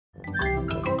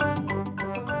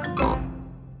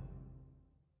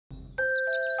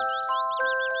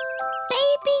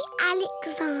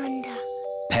Alexander.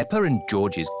 Peppa and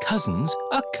George's cousins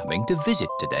are coming to visit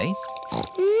today.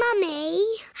 Mummy,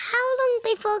 how long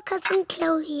before Cousin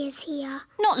Chloe is here?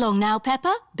 Not long now,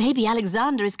 Peppa. Baby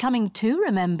Alexander is coming too,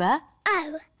 remember?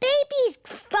 Oh, babies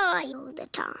cry all the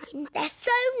time. They're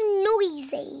so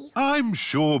noisy. I'm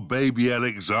sure baby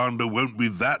Alexander won't be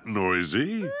that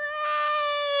noisy.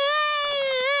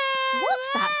 What's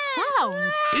that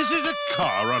sound? Is it a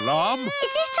car alarm?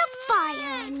 Is it a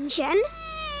fire engine?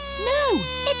 No,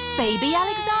 it's Baby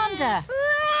Alexander. Hello,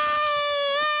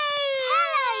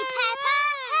 Peppa.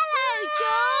 Hello,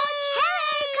 George.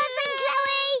 Hello, Cousin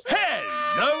Chloe.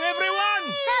 Hello, everyone!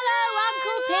 Hello,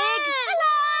 Uncle Pig.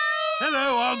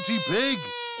 Hello, Auntie Pig.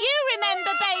 You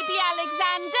remember Baby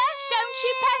Alexander, don't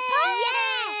you, Peppa? Yes.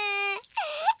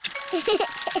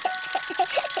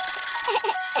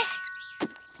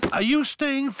 Are you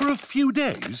staying for a few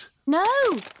days? No,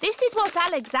 this is what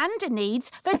Alexander needs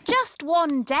for just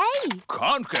one day.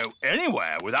 Can't go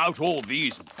anywhere without all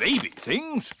these baby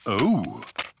things. Oh.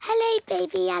 Hello,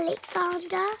 baby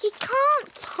Alexander. He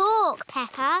can't talk,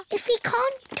 Peppa. If he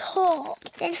can't talk,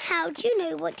 then how do you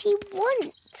know what he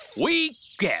wants? We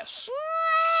guess.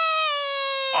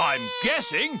 I'm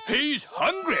guessing he's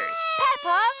hungry.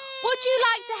 Peppa, would you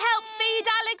like to help feed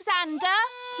Alexander?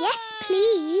 Yes,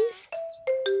 please.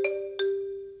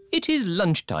 It is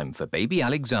lunchtime for baby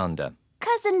Alexander.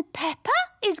 Cousin Peppa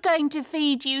is going to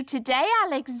feed you today,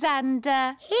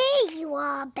 Alexander. Here you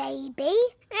are, baby.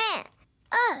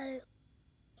 Oh,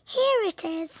 here it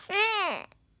is.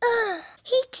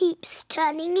 He keeps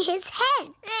turning his head.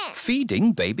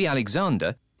 Feeding baby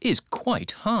Alexander is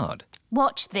quite hard.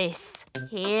 Watch this.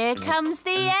 Here comes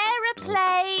the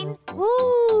aeroplane.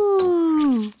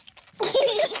 Ooh!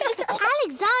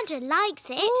 Alexander likes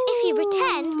it if you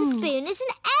pretend the spoon is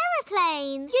an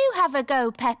aeroplane. You have a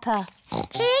go, Peppa.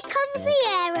 Here comes the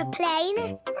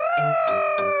aeroplane.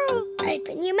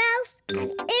 Open your mouth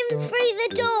and in through the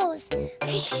doors.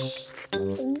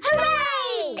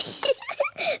 Hooray!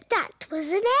 That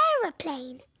was an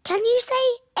aeroplane. Can you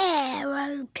say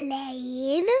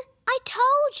aeroplane? I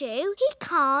told you he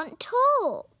can't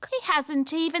talk. He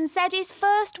hasn't even said his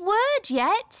first word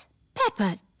yet.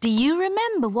 Peppa, do you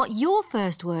remember what your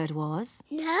first word was?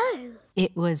 No.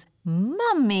 It was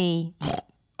Mummy.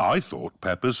 I thought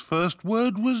Peppa's first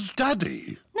word was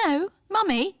Daddy. No,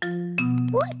 Mummy.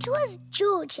 What was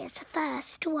George's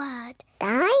first word?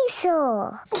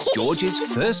 Dinosaur. George's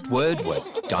first word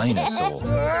was dinosaur.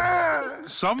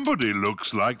 Somebody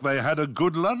looks like they had a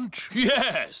good lunch.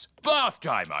 Yes, bath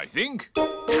time, I think.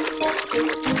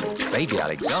 Baby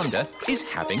Alexander is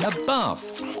having a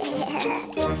bath.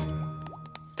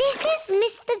 This is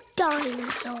Mr.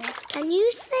 Dinosaur. Can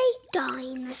you say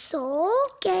dinosaur?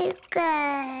 Go,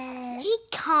 go. He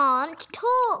can't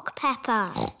talk,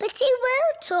 Peppa. But he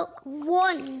will talk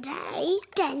one day.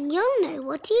 Then you'll know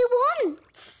what he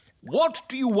wants. What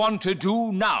do you want to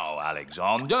do now,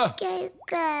 Alexander? Go,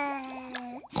 go.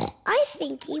 I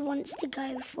think he wants to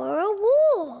go for a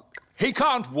walk. He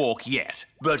can't walk yet,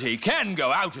 but he can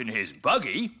go out in his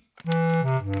buggy.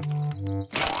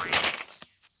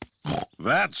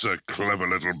 That's a clever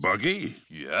little buggy.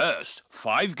 Yes,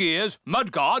 5 gears,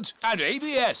 mudguards and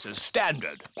ABS as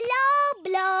standard. Blah,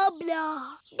 blah,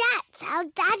 blah. That's how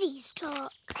daddies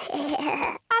talk.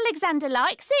 Alexander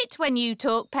likes it when you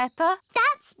talk, Peppa.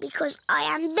 That's because I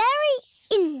am very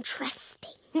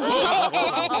interesting.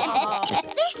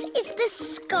 This is the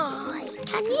sky.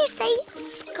 Can you say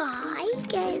sky?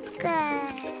 Go, go.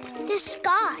 The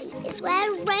sky is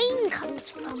where rain comes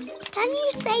from. Can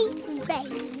you say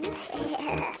rain?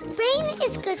 Rain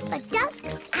is good for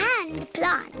ducks and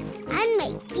plants and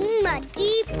making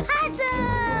muddy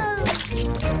puddles.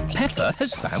 Peppa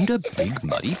has found a big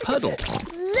muddy puddle.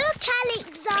 Look,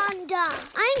 Alexander.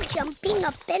 I'm jumping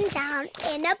up and down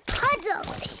in a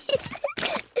puddle.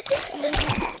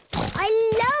 I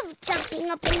love jumping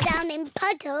up and down in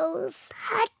puddles.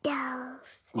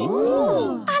 Puddles.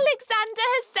 Ooh. Alexander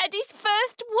has said his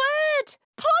first word.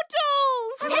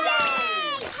 Puddles!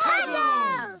 Hooray!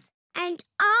 Puddles! And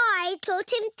I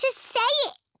taught him to say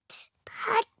it.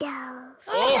 Puddles.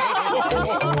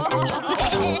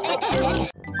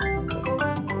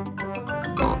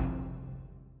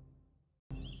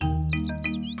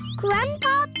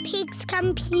 Grandpa Pig's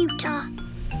computer.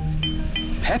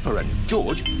 Peppa and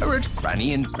George are at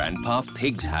Granny and Grandpa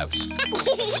Pig's house.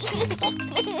 Grandpa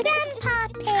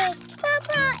Pig,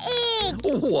 Grandpa Pig.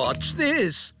 What's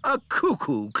this? A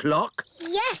cuckoo clock?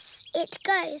 Yes, it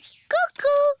goes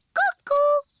cuckoo,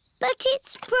 cuckoo, but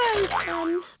it's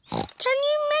broken. Can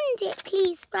you mend it,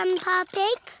 please, Grandpa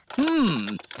Pig?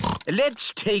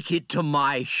 Let's take it to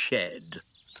my shed.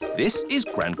 This is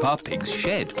Grandpa Pig's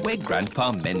shed, where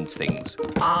Grandpa mends things.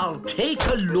 I'll take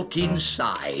a look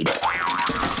inside.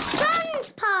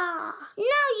 Grandpa!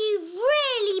 Now you've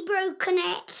really broken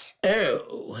it.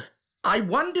 Oh, I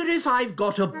wonder if I've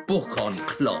got a book on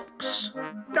clocks.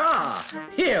 Ah,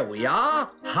 here we are.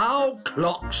 How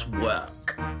clocks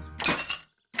work.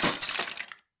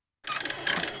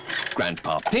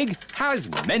 Grandpa Pig has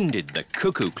mended the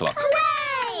cuckoo clock.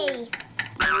 Hooray!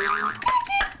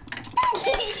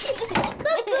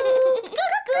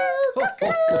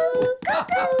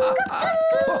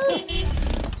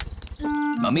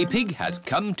 Mummy Pig has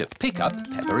come to pick up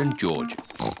Peppa and George.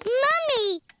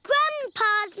 Mummy,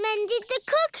 Grandpa's mended the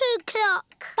cuckoo clock.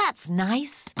 That's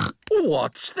nice.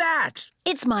 What's that?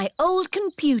 It's my old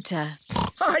computer.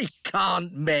 I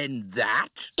can't mend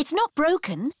that. It's not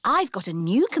broken. I've got a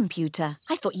new computer.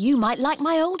 I thought you might like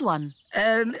my old one.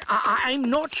 I'm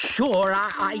not sure.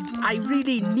 I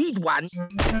really need one.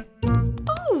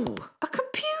 Oh, a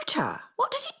computer.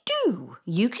 What does it do?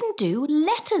 You can do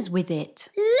letters with it.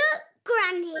 Look,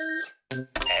 Granny.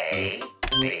 A,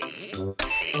 B,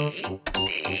 C,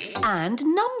 D. And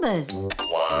numbers.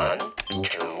 1,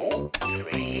 2,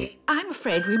 3. I'm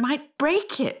afraid we might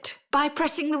break it by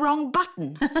pressing the wrong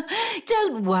button.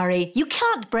 Don't worry, you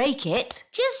can't break it.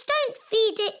 Just don't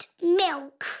feed it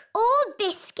milk or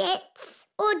biscuits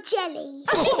or jelly.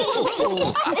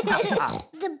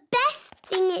 The best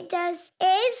thing it does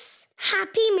is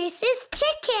Happy Mrs.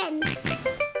 Chicken.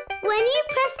 When you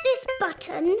press this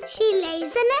button, she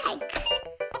lays an egg.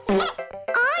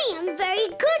 I am very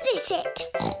good at it,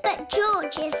 but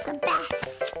George is the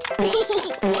best.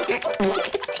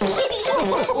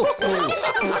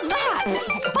 That's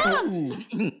fun!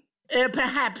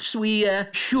 Perhaps we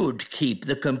should keep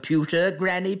the computer,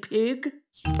 Granny Pig.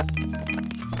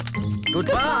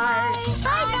 Goodbye.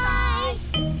 Bye-bye.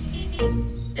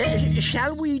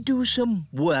 Shall we do some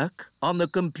work on the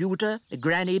computer,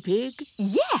 Granny Pig?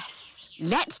 Yes,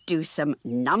 let's do some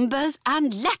numbers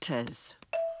and letters.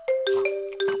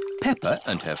 Peppa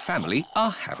and her family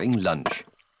are having lunch.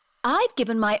 I've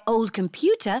given my old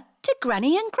computer to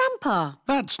Granny and Grandpa.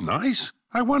 That's nice.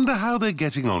 I wonder how they're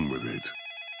getting on with it.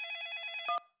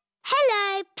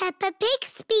 Hello, Peppa Pig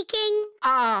speaking.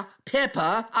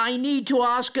 Peppa, I need to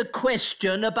ask a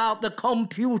question about the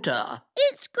computer.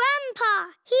 It's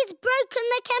Grandpa. He's broken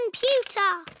the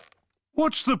computer.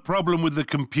 What's the problem with the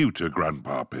computer,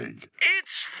 Grandpa Pig?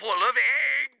 It's full of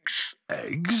eggs.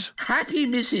 Eggs? Happy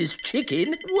Mrs.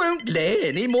 Chicken won't lay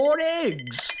any more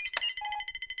eggs.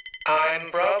 I'm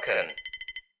broken.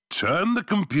 Turn the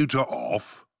computer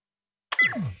off.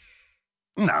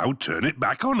 Now turn it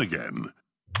back on again.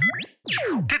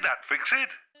 Did that fix it?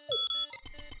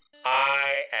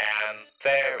 I am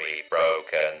very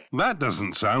broken. That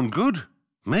doesn't sound good.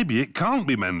 Maybe it can't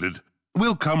be mended.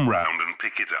 We'll come round and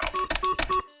pick it up.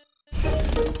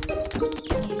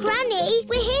 Granny,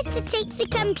 we're here to take the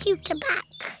computer back.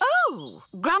 Oh,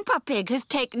 Grandpa Pig has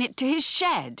taken it to his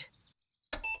shed.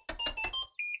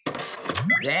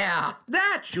 There,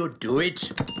 that should do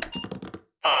it.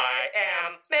 I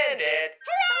am mended.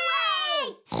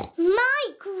 Hooray! My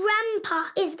Grandpa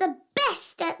is the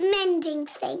best at mending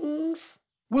things.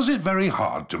 Was it very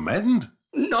hard to mend?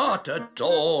 Not at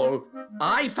all.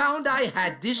 I found I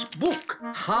had this book,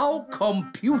 How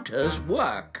Computers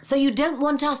Work. So you don't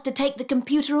want us to take the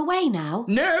computer away now?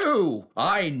 No,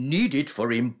 I need it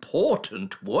for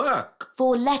important work.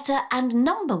 For letter and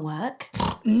number work?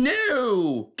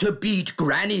 No, to beat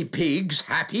Granny Pig's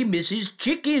Happy Mrs.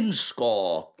 Chicken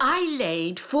score. I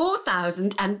laid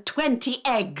 4,020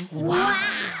 eggs.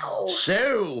 Wow!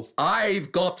 So,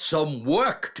 I've got some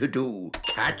work to do,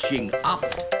 catching up.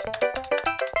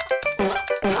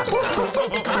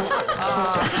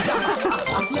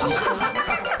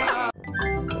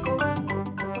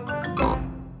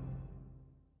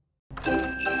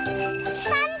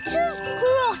 Santa's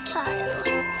grotto.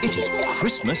 It is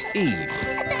Christmas Eve.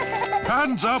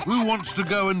 Hands up who wants to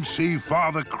go and see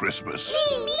Father Christmas.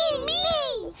 Me.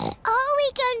 Are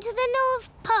we going to the North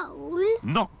Pole?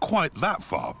 Not quite that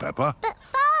far, Peppa. But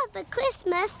Father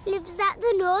Christmas lives at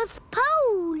the North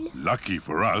Pole. Lucky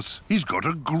for us, he's got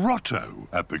a grotto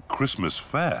at the Christmas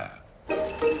fair.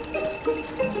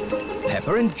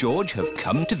 Peppa and George have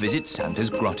come to visit Santa's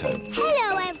grotto.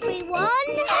 Hello, everyone.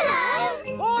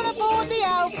 Hello. All aboard the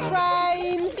elf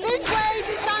train. This way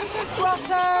to Santa's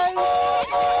grotto.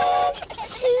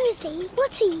 Suzy,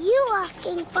 what are you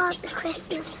asking Father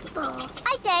Christmas for?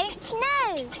 I don't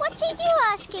know. What are you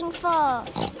asking for?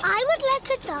 I would like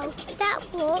a doll that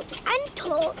walks and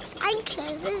talks and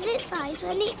closes its eyes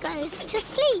when it goes to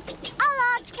sleep. I'll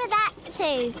ask for that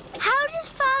too. How does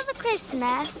Father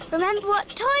Christmas remember what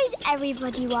toys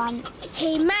everybody wants?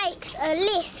 He makes a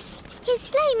list. His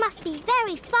sleigh must be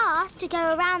very fast to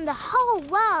go around the whole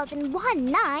world in one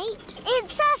night.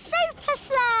 It's a super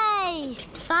sleigh!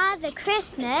 Father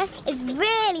Christmas is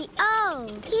really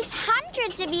old. He's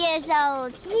hundreds of years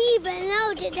old. Even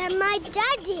older than my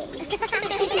daddy.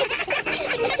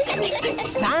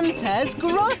 Santa's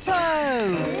grotto!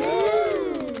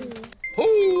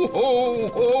 Ho, ho,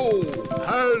 ho!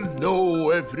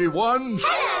 Hello, everyone.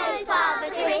 Hello,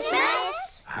 Father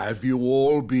Christmas. Have you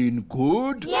all been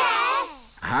good?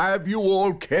 Yes. Have you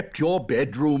all kept your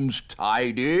bedrooms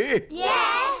tidy?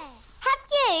 Yes. Have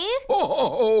you?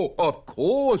 Oh, of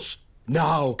course.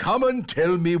 Now, come and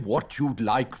tell me what you'd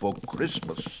like for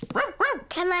Christmas.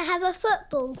 Can I have a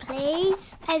football,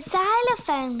 please? A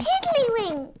xylophone.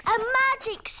 Tiddlywinks. A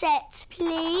magic set,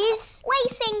 please.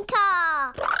 Racing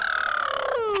car.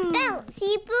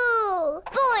 Bouncy ball.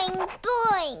 Boing,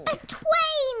 boing. A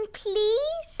twain,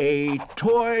 please. A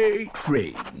toy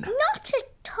train. Not a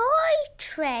toy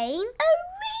train. A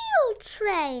real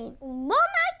train. One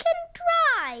I can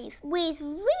drive with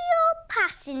real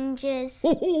passengers.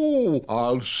 Oh,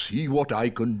 I'll see what I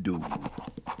can do.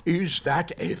 Is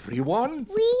that everyone?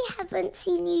 We haven't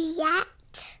seen you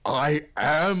yet. I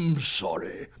am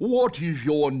sorry. What is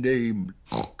your name?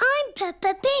 I'm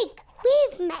Peppa Pig.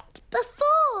 We've met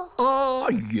before. Ah,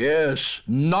 yes.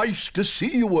 Nice to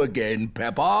see you again,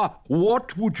 Peppa.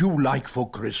 What would you like for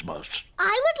Christmas?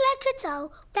 I would like a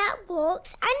doll that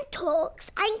walks and talks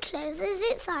and closes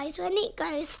its eyes when it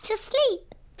goes to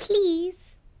sleep,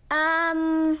 please.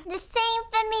 The same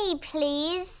for me,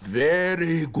 please.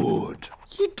 Very good.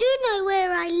 You do know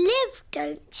where I live,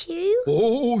 don't you?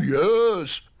 Oh,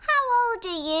 yes. How old are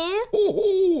you?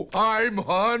 Oh, I'm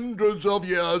hundreds of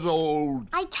years old.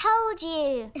 I told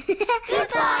you.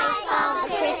 Goodbye, Father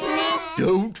Christmas.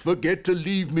 Don't forget to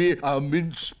leave me a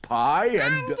mince pie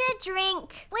And a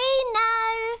drink. We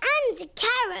know. And a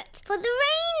carrot for the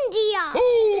reindeer.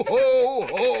 Ho, ho,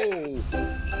 ho!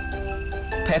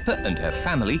 Peppa and her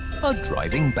family are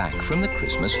driving back from the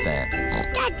Christmas fair.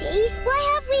 Daddy, why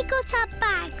have we got our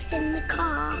bags in the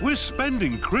car? We're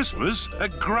spending Christmas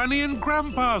at Granny and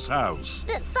Grandpa's house.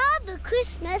 But Father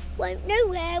Christmas won't know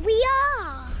where we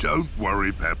are. Don't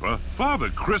worry, Peppa. Father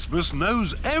Christmas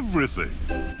knows everything.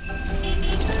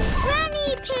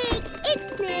 Granny Pig,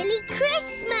 it's nearly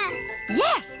Christmas.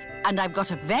 Yes, and I've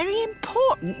got a very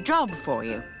important job for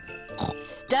you.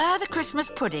 Stir the Christmas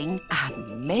pudding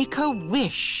and make a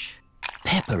wish.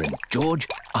 Peppa and George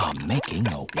are making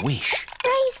a wish.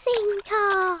 Racing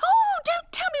car. Oh,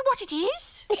 don't tell me what it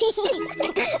is.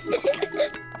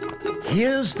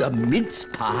 Here's the mince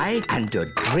pie and a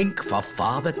drink for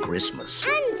Father Christmas.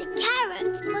 And a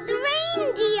carrot for the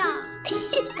reindeer.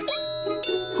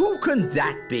 Who can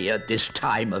that be at this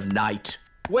time of night?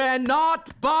 We're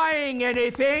not buying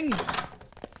anything.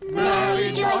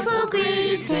 Merry joyful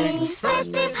greetings,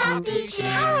 festive happy cheer.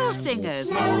 Carol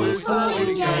singers. Snow is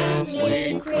falling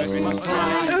gently in Christmas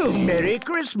time. Oh, Merry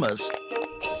Christmas.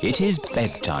 It is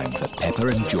bedtime for Peppa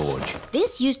and George.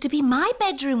 This used to be my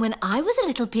bedroom when I was a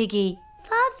little piggy.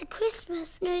 Father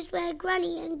Christmas knows where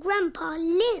Granny and Grandpa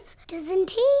live, doesn't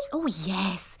he? Oh,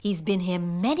 yes. He's been here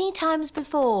many times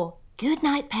before. Good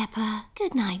night, Peppa.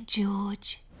 Good night,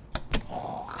 George.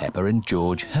 Peppa and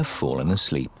George have fallen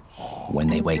asleep. When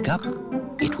they wake up,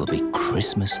 it will be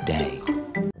Christmas Day.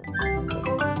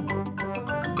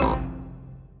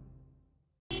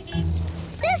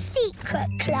 The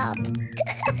Secret Club.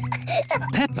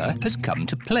 Peppa has come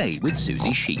to play with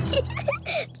Suzy Sheep.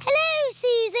 Hello,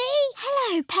 Suzy.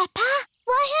 Hello, Peppa.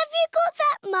 Why have you got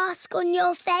that mask on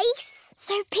your face?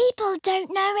 So people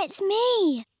don't know it's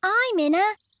me. I'm in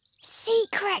a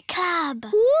secret club.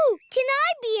 Ooh, can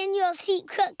I be in your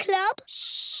secret club?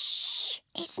 Shh.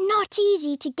 It's not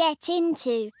easy to get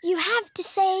into. You have to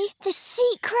say the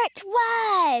secret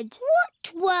word.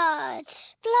 What word?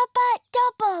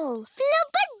 Flubber-double.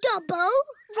 Flubber-double?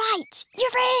 Right,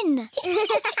 you're in.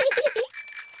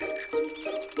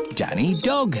 Danny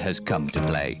Dog has come to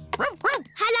play.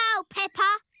 Hello,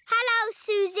 Peppa. Hello,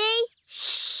 Suzy.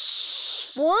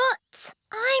 Shh. What?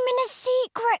 I'm in a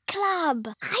secret club.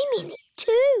 I'm in it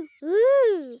too.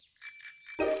 Ooh.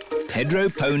 Pedro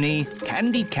Pony,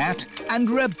 Candy Cat and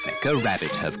Rebecca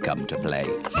Rabbit have come to play.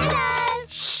 Hello.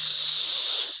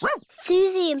 Shh.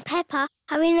 Suzy and Peppa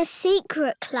are in a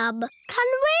secret club. Can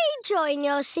we join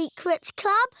your secret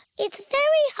club? It's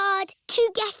very hard to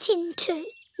get into.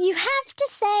 You have to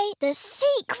say the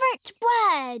secret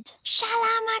word.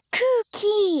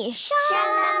 Shalamakuki.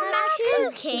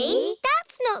 Shalamakuki?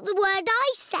 That's not the word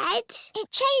I said. It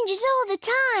changes all the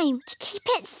time to keep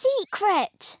it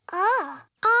secret. Oh.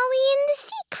 Are we in the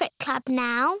secret club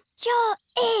now? You're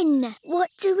in. What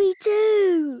do? We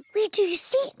do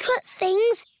secret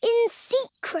things in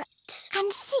secret.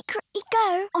 And secretly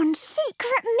go on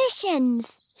secret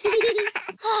missions.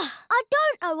 I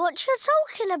don't know what you're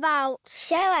talking about.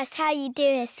 Show us how you do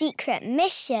a secret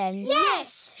mission.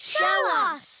 Yes, show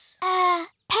us.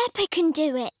 Peppa can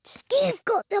do it. You've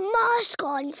got the mask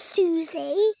on,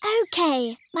 Suzy.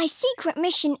 OK, my secret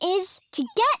mission is to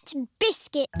get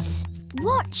biscuits.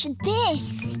 Watch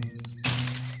this.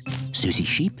 Suzy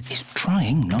Sheep is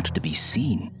trying not to be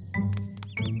seen.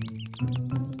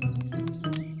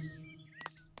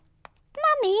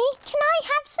 Mummy, can I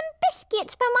have some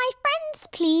biscuits for my friends,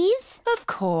 please? Of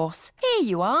course. Here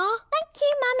you are. Thank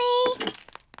you, Mummy.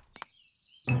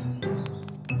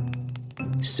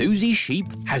 Suzy Sheep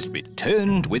has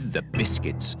returned with the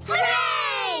biscuits.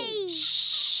 Hooray!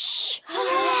 Shh!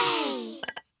 Hooray!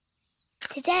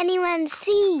 Did anyone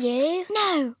see you?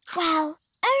 No. Well,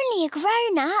 only a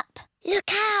grown-up.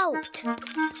 Look out!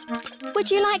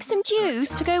 Would you like some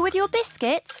juice to go with your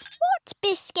biscuits? What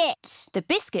biscuits? The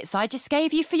biscuits I just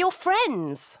gave you for your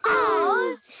friends.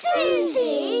 Oh,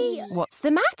 Suzy! What's the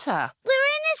matter? We're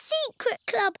in a secret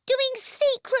club doing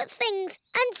secret things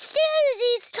and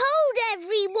Suzy's told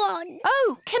everyone.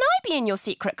 Oh, can I be in your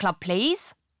secret club,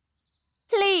 please?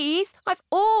 Please, I've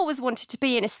always wanted to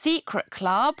be in a secret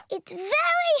club. It's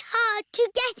very hard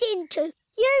to get into.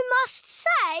 You must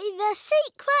say the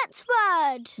secret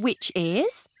word. Which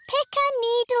is?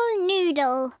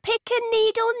 Pick-a-needle-noodle.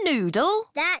 Pick-a-needle-noodle?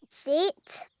 That's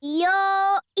it.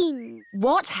 You're in.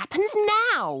 What happens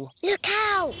now? Look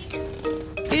out.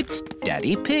 It's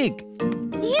Daddy Pig.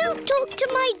 You talk to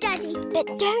my daddy,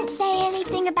 but don't say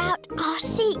anything about our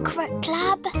secret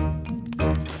club.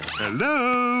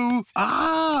 Hello?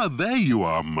 Ah, there you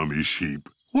are, Mummy Sheep.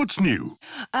 What's new?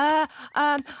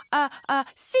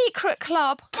 Secret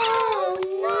club. Oh,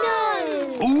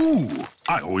 no! Ooh,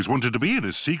 I always wanted to be in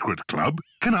a secret club.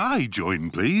 Can I join,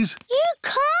 please? You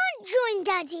can't join,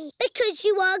 Daddy, because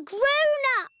you are grown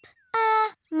up.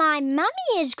 My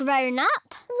mummy is grown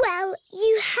up. Well,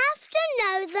 you have to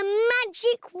know the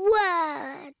magic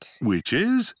word. Which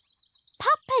is?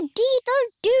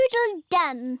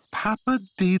 Papa-deedle-doodle-dum.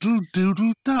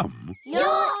 Papa-deedle-doodle-dum.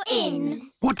 You're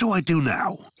in. What do I do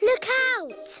now? Look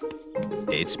out.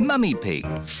 It's Mummy Pig.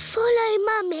 Follow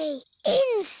Mummy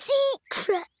in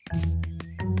secret.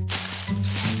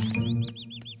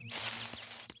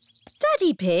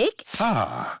 Daddy Pig?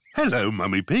 Ah, hello,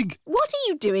 Mummy Pig. What are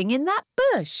you doing in that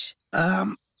bush?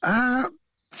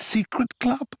 Secret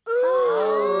club?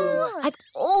 Oh, I've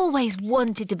always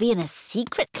wanted to be in a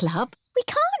secret club. We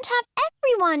can't have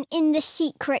everyone in the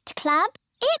secret club.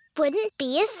 It wouldn't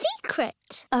be a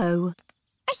secret. Oh.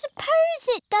 I suppose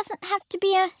it doesn't have to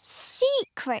be a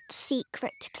secret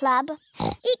club.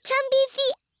 It can be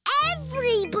the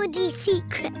Everybody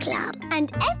Secret Club.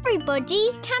 And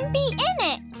everybody can be in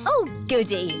it. Oh,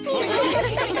 goody.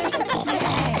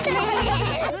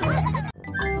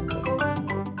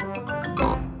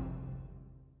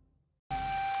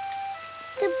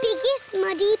 The biggest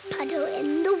muddy puddle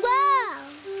in the world.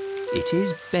 It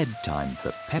is bedtime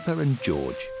for Peppa and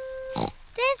George.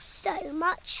 There's so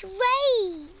much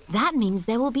rain. That means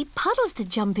there will be puddles to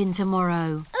jump in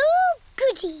tomorrow. Oh,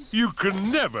 goody. You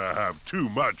can never have too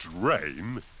much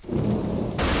rain.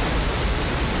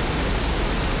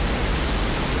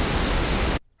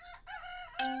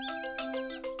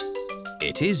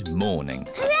 It is morning.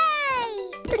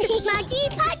 Hooray! Muddy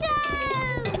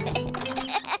puddles!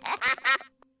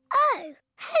 Oh,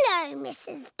 hello,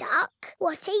 Mrs. Duck.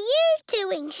 What are you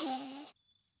doing here?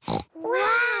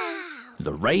 Wow!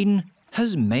 The rain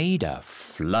has made a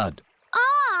flood.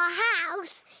 Our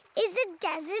house is a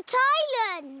desert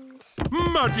island.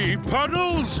 Muddy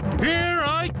puddles, here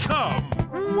I come.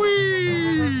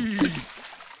 Whee!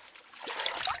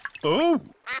 Oh!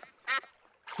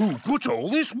 Who put all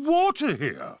this water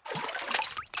here?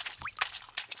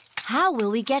 How will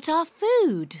we get our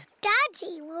food?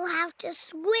 Daddy will have to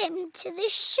swim to the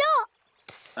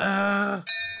shops.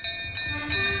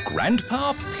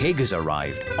 Grandpa Pig has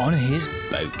arrived on his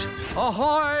boat.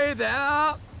 Ahoy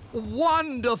there!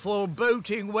 Wonderful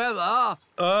boating weather.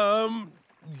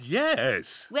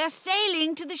 Yes. We're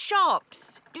sailing to the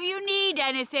shops. Do you need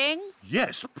anything?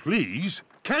 Yes, please.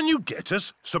 Can you get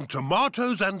us some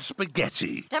tomatoes and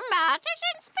spaghetti? Tomatoes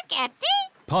and spaghetti?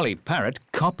 Polly Parrot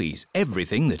copies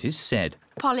everything that is said.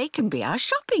 Polly can be our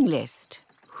shopping list.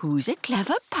 Who's a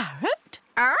clever parrot?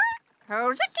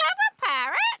 Who's a clever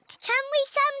parrot? Can we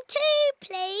come too,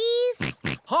 please?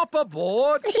 Hop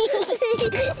aboard.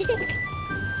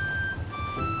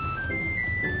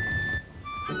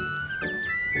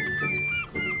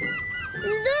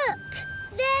 Look,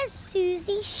 there's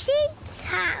Suzy Sheep's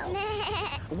house.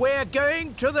 We're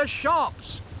going to the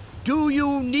shops. Do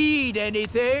you need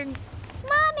anything?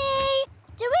 Mummy,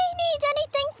 do we need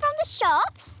anything from the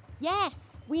shops?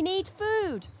 Yes, we need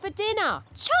food for dinner.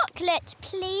 Chocolate,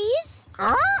 please.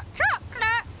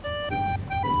 Chocolate!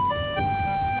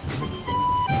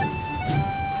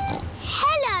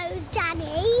 Hello,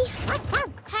 Danny.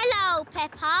 Hello,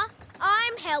 Peppa.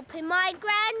 I'm helping my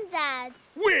granddad.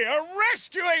 We're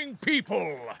rescuing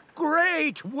people!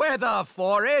 Great weather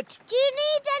for it. Do you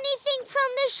need anything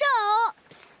from the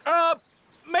shops?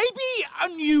 Maybe a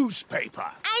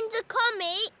newspaper. And a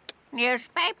comic?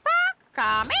 Newspaper?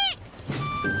 Comic?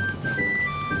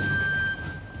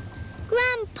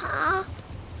 Grandpa,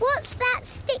 what's that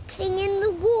stick thing in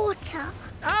the water?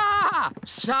 Ah!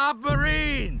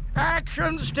 Submarine!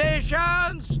 Action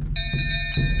stations!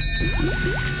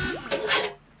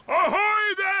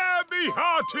 Ahoy there, me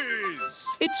hearties!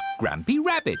 It's Grampy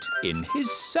Rabbit in his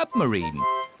submarine.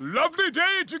 Lovely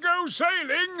day to go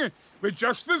sailing with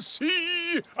just the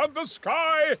sea and the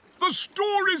sky, the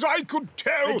stories I could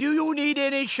tell. Do you need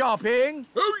any shopping?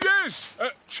 Oh, yes.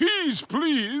 Cheese,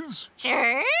 please.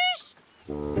 Cheese?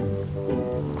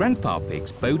 Grandpa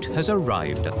Pig's boat has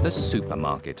arrived at the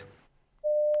supermarket.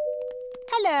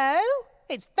 Hello.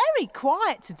 It's very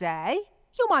quiet today.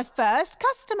 You're my first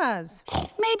customers.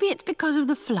 Maybe it's because of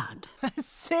the flood.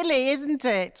 Silly, isn't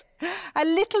it? A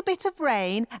little bit of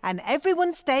rain and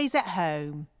everyone stays at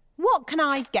home. What can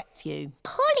I get you?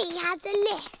 Polly has a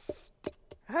list.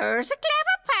 Who's a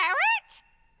clever parrot?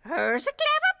 Who's a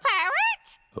clever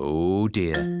parrot? Oh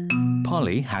dear,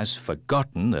 Polly has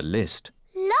forgotten the list.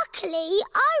 Luckily,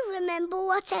 I remember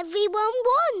what everyone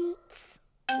wants.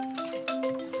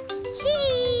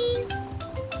 Cheese.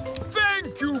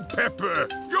 Thank you, Peppa.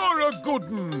 You're a good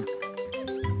un.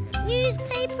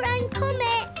 Newspaper and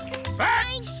comic.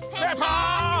 Thanks,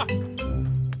 Peppa!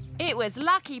 It was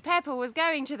lucky Peppa was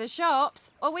going to the shops,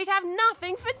 or we'd have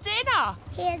nothing for dinner.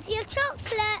 Here's your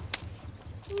chocolates.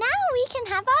 Now we can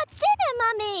have our dinner,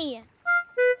 Mummy.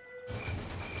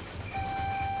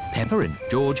 Peppa and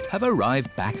George have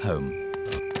arrived back home.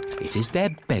 It is their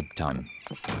bedtime.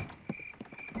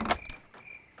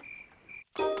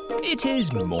 It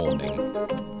is morning.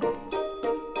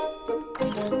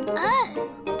 Oh.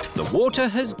 The water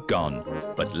has gone,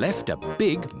 but left a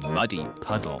big muddy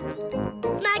puddle.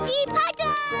 Muddy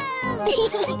puddle!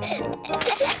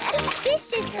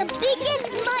 This is the biggest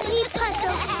muddy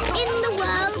puddle in the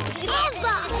world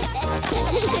ever!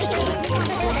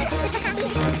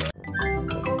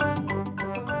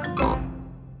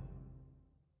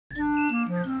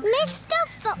 Mr.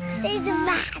 Fox's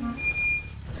van.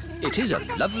 It is a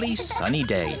lovely sunny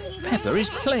day. Peppa is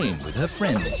playing with her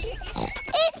friends.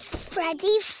 It's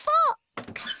Freddy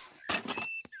Fox.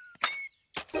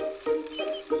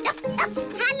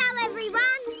 Hello,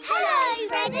 everyone. Hello,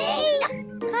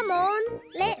 Freddy. Come on,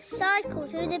 let's cycle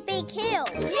through the big hill.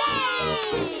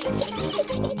 Yay!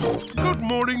 Good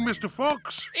morning, Mr.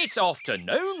 Fox. It's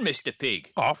afternoon, Mr.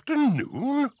 Pig.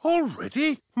 Afternoon?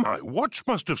 Already? My watch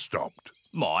must have stopped.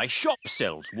 My shop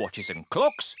sells watches and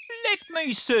clocks. Let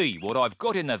me see what I've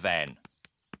got in the van.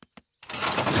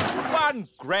 One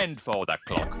grandfather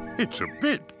clock. It's a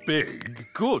bit big.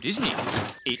 Good, isn't it?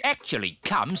 It actually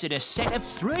comes in a set of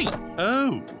 3.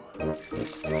 Oh.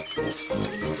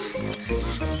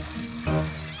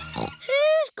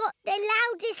 Who's got the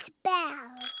loudest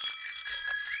bell?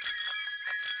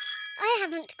 I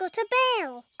haven't got a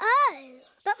bell. Oh,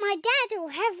 but my dad will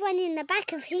have one in the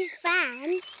back of his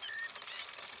van.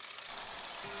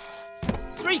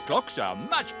 3 clocks are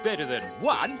much better than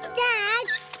 1. Dad,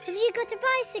 have you got a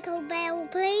bicycle bell,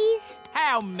 please?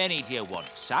 How many do you want,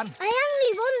 son? I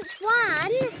only want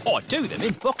one. I do them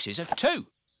in boxes of 2.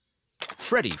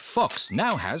 Freddy Fox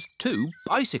now has 2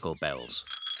 bicycle bells.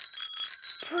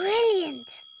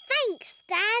 Brilliant. Thanks,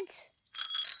 Dad.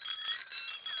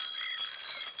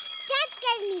 Dad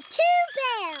gave me 2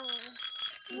 bells.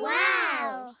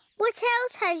 Wow. What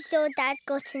else has your dad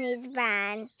got in his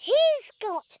van? He's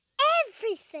got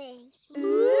everything.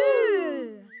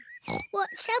 Ooh. What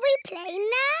shall we play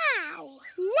now?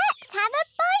 Let's have a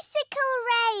bicycle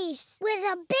race with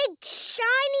a big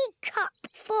shiny cup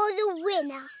for the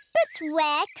winner. But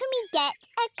where can we get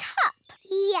a cup?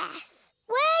 Yes,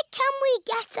 where can we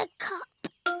get a cup?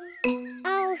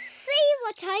 I'll see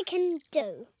what I can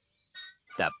do.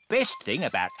 The best thing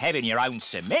about having your own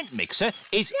cement mixer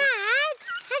is... Dad,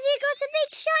 have you got a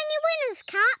big shiny winner's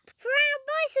cap for our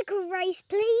bicycle race,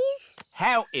 please?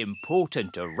 How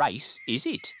important a race is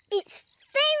it? It's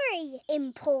very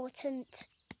important.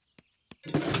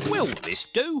 Will this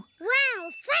do?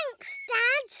 Wow, thanks,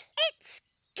 Dad. It's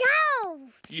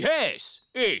gold. Yes,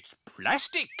 it's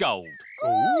plastic gold.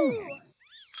 Ooh.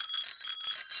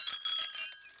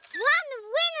 One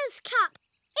winner's cup.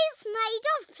 It's made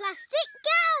of plastic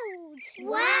gold.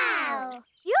 Wow.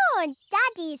 Your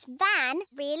Daddy's van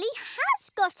really has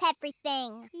got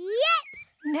everything. Yep.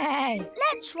 No.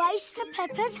 Let's race to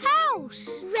Peppa's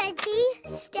house. Ready,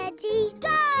 steady,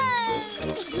 go!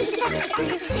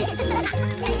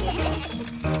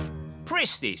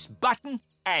 Press this button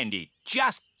and it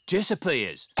just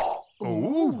disappears.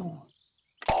 Ooh.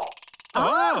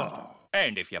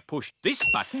 And if you push this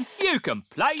button, you can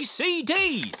play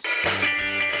CDs.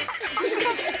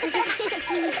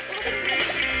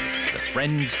 The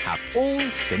friends have all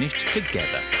finished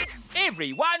together.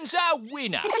 Everyone's a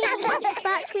winner.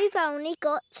 But we've only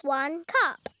got one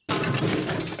cup.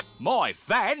 My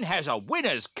van has a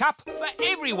winner's cup for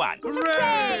everyone.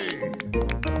 Hooray!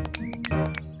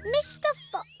 Mr.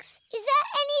 Fox, is there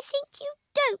anything you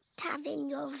don't have in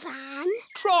your van?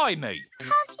 Try me.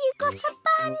 Have you got a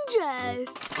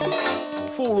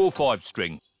banjo? 4 or 5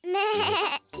 string.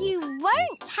 You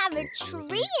won't have a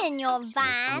tree in your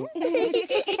van.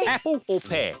 Apple or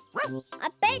pear? I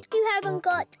bet you haven't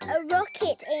got a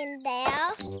rocket in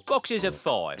there. Boxes of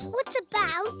 5. What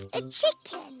about a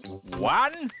chicken?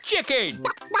 1 chicken.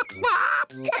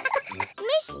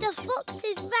 Mr.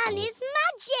 Fox's van is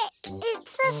magic.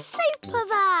 It's a super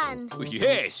van.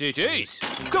 Yes, it is.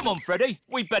 Come on, Freddy.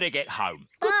 We better get home.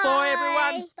 Goodbye,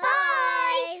 everyone.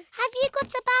 Bye. Have you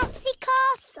got a bouncy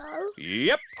castle?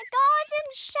 Yep. A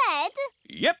garden shed?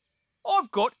 Yep.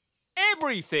 I've got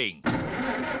everything.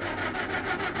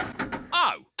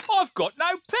 Oh, I've got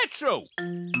no petrol.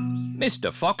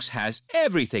 Mr. Fox has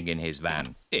everything in his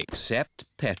van except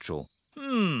petrol.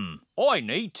 I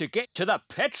need to get to the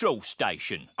petrol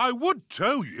station. I would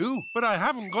tow you, but I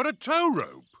haven't got a tow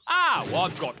rope. Oh,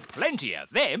 I've got plenty of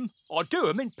them. I do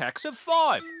them in packs of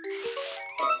 5.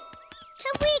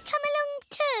 Can we come along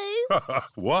too?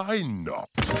 Why not?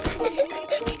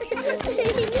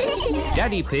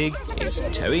 Daddy Pig is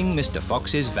towing Mr.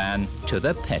 Fox's van to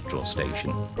the petrol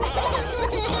station.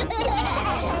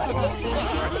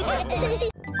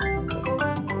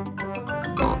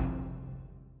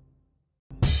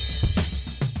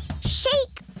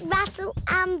 Shake, rattle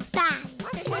and bang.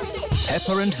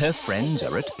 Peppa and her friends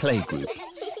are at playgroup.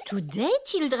 Today,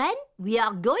 children, we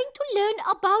are going to learn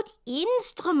about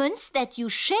instruments that you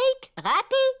shake,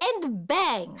 rattle and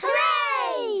bang.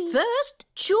 Hooray! First,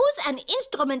 choose an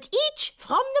instrument each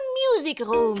from the music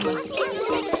room.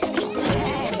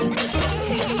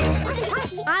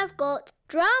 I've got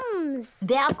drums.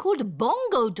 They are called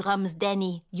bongo drums,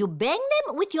 Danny. You bang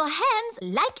them with your hands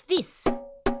like this.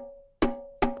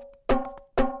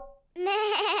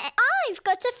 I've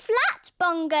got a flat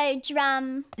bongo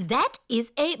drum. That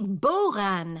is a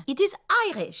boran. It is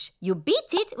Irish. You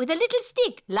beat it with a little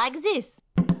stick like this.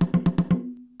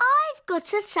 I've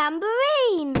got a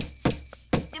tambourine.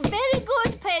 Very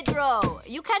good, Pedro.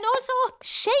 You can also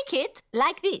shake it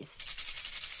like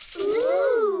this.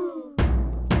 Ooh.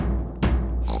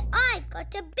 I've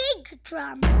got a big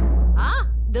drum. Ah,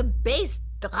 the bass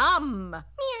drum.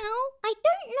 Meow. I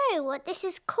don't know what this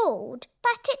is called,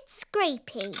 but it's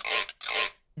scrapey.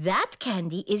 That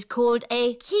candy is called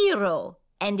a hero,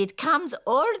 and it comes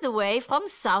all the way from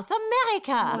South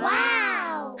America.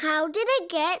 Wow! How did it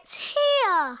get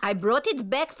here? I brought it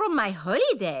back from my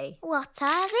holiday. What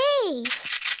are these?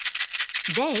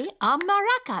 They are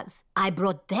maracas. I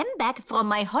brought them back from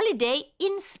my holiday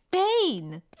in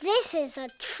Spain. This is a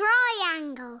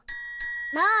triangle.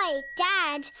 My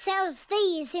dad sells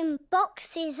these in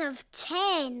boxes of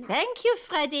 10. Thank you,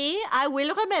 Freddy. I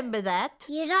will remember that.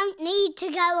 You don't need to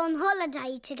go on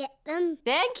holiday to get them.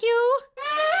 Thank you.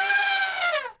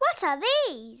 What are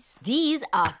these? These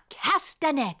are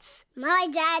castanets. My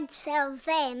dad sells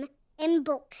them in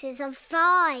boxes of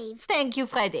 5. Thank you,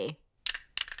 Freddy.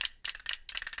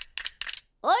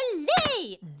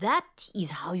 Olé! That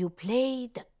is how you play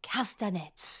the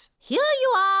castanets. Here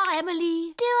you are,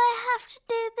 Emily. Do I have to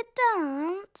do the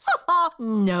dance?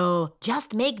 No,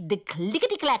 just make the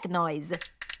clickety-clack noise.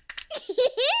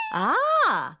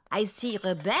 Ah, I see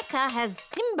Rebecca has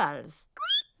cymbals.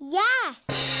 Yes.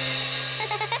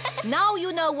 Now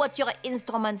you know what your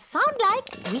instruments sound like.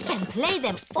 We can play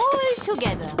them all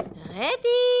together.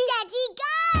 Ready? Steady,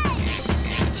 go!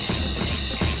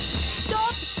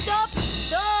 Stop, stop,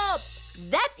 stop!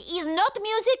 That is not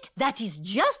music, that is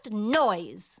just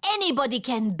noise. Anybody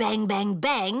can bang, bang,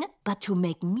 bang, but to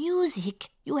make music,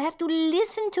 you have to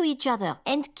listen to each other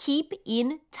and keep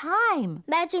in time.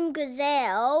 Madam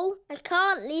Gazelle, I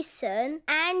can't listen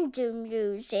and do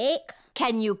music.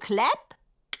 Can you clap?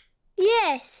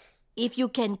 Yes. If you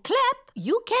can clap,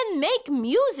 you can make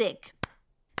music.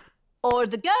 All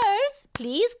the girls,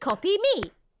 please copy me.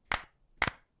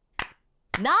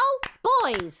 Now,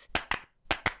 boys.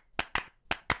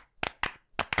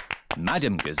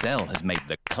 Madam Gazelle has made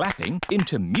the clapping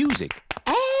into music.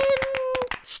 And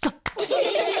stop.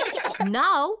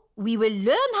 Now, we will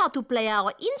learn how to play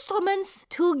our instruments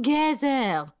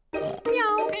together.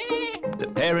 Meow.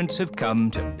 The parents have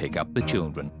come to pick up the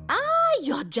children.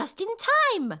 You're just in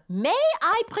time. May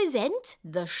I present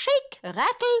the Shake,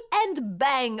 Rattle and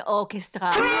Bang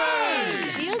Orchestra. Hooray!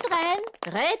 Children,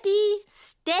 ready,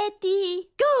 steady,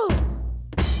 go!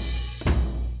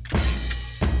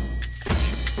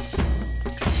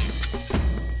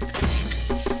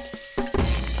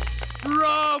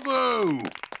 Bravo!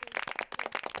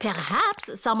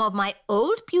 Perhaps some of my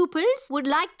old pupils would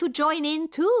like to join in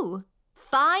too.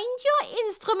 Find your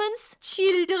instruments,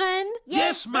 children.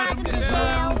 Yes, Madam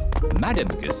Gazelle. Madam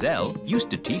Gazelle used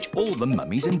to teach all the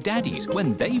mummies and daddies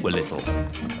when they were little.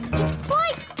 It's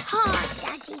quite hard,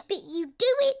 Daddy, but you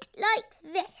do it like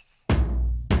this.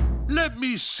 Let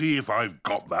me see if I've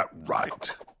got that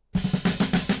right.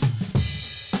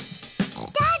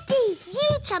 Daddy,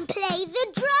 you can play the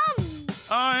drums.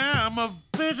 I am a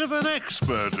bit of an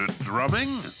expert at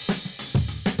drumming.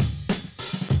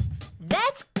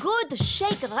 That's good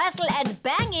shake, rattle and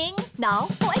banging. Now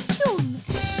for a tune.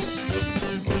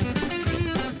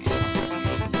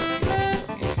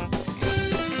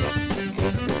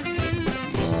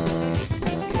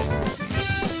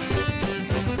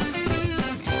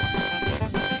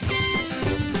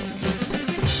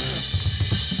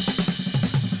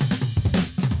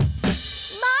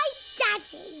 My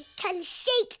daddy can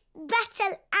shake,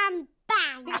 rattle and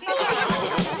bang.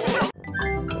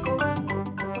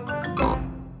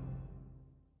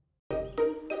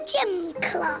 Gym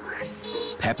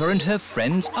class. Peppa and her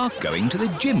friends are going to the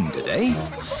gym today.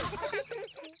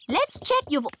 Let's check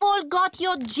you've all got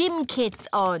your gym kits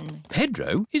on.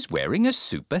 Pedro is wearing a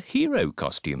superhero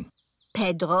costume.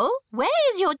 Pedro,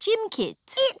 where is your gym kit?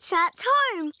 It's at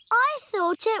home. I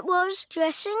thought it was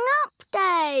dressing up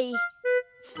day.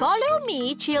 Follow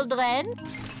me, children.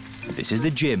 This is the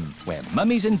gym where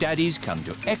mummies and daddies come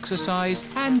to exercise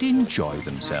and enjoy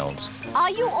themselves.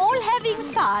 Are you all having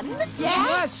fun?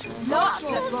 Yes, lots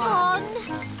of fun.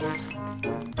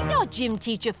 Your gym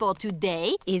teacher for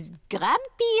today is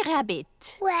Grumpy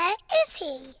Rabbit. Where is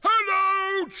he?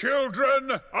 Hello,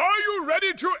 children. Are you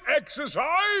ready to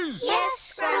exercise?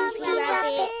 Yes, Grumpy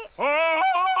Rabbit.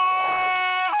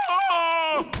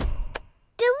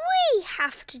 Do we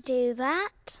have to do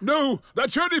that? No,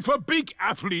 that's only for big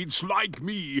athletes like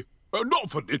me.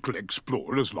 Not for little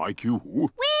explorers like you.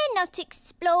 We're not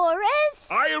explorers.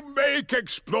 I'll make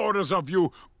explorers of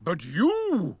you, but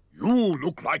you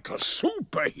look like a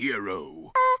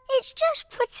superhero. It's just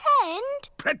pretend.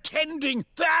 Pretending,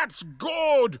 that's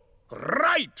good.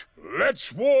 Right,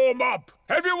 let's warm up.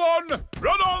 Everyone,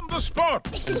 run on the spot.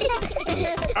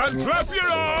 And flap your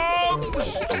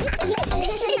arms.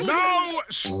 Now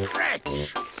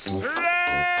stretch.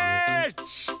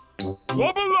 Stretch.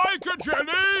 Wobble like a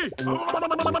jelly.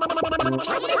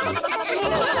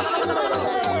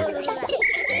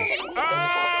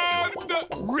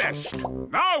 And rest.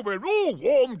 Now we're all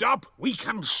warmed up, we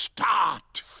can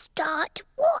start. Start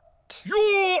what?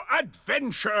 Your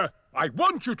adventure. I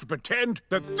want you to pretend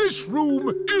that this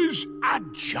room is a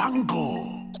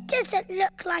jungle. It doesn't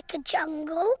look like a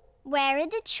jungle. Where are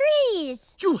the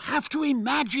trees? You have to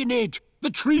imagine it. The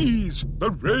trees,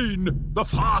 the rain, the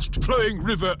fast-flowing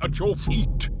river at your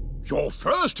feet. Your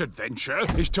first adventure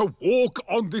is to walk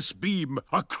on this beam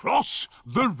across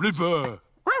the river.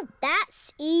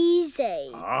 That's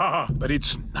easy. But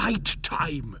it's night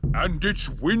time and it's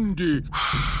windy.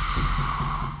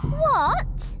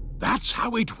 What? That's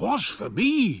how it was for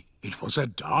me. It was a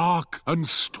dark and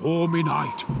stormy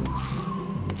night.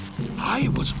 I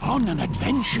was on an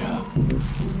adventure.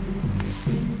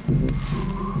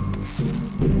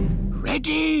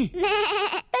 Ready?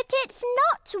 But it's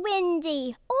not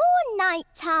windy or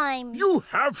nighttime. You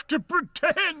have to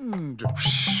pretend.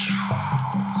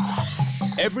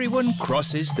 Everyone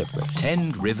crosses the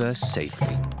pretend river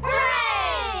safely.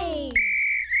 Hooray!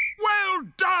 Well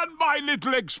done, my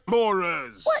little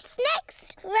explorers. What's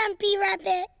next, Grumpy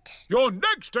Rabbit? Your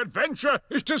next adventure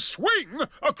is to swing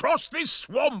across this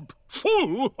swamp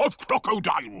full of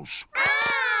crocodiles.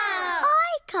 I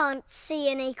can't see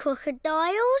any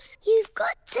crocodiles. You've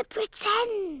got to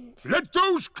pretend. Let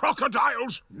those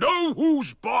crocodiles know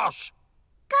who's boss.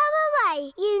 Go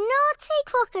away, you naughty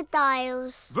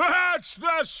crocodiles. That's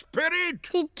the spirit.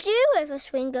 Did you ever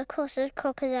swing across a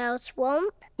crocodile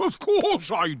swamp? Of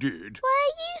course I did.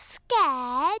 Were you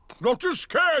scared? Not as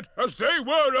scared as they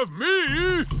were of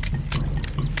me.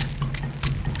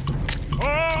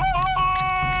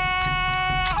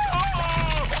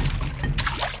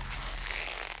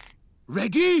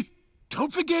 Ready?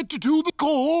 Don't forget to do the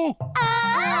call.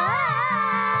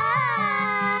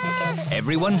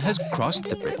 Everyone has crossed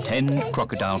the pretend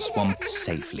crocodile swamp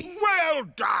safely. Well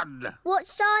done.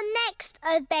 What's our next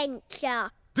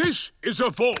adventure? This is a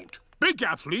vault. Big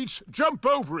athletes jump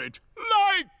over it,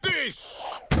 like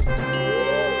this.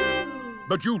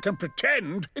 But you can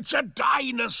pretend it's a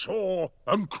dinosaur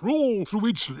and crawl through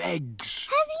its legs.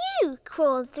 Have you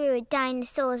crawled through a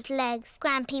dinosaur's legs,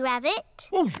 Grampy Rabbit?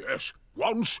 Oh, yes.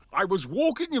 Once I was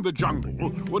walking in the jungle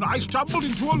when I stumbled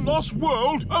into a lost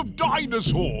world of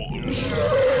dinosaurs.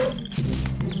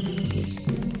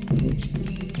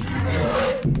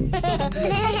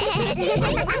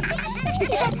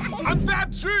 And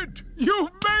that's it!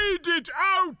 You've made it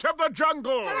out of the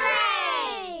jungle!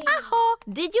 Hooray! Aho,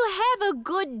 did you have a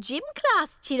good gym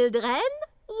class, children?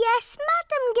 Yes,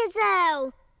 Madam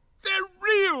Gazelle. They're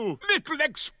real little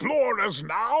explorers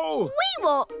now. We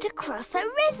walked across a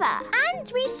river.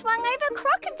 And we swung over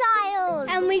crocodiles.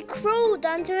 And we crawled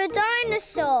under a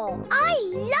dinosaur. I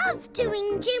love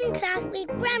doing gym class with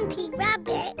Grampy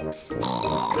Rabbit.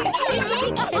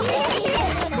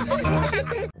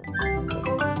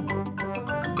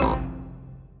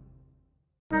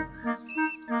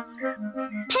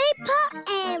 Paper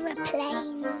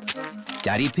aeroplanes.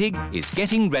 Daddy Pig is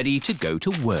getting ready to go to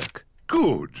work.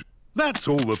 Good. That's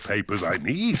all the papers I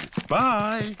need.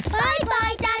 Bye.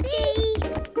 Bye-bye, Daddy.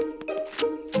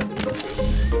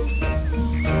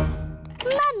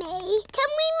 Mummy, can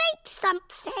we make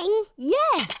something?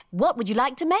 Yes. What would you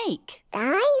like to make?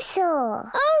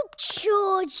 Dinosaur. Oh,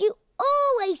 George, you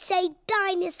always say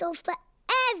dinosaur for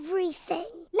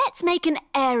everything. Let's make an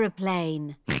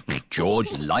aeroplane.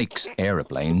 George likes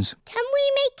aeroplanes. Can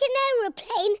we make an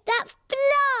aeroplane that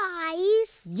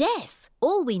flies? Yes.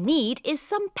 All we need is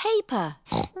some paper.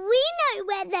 We know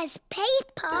where there's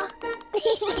paper.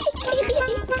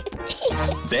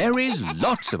 There is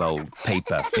lots of old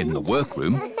paper in the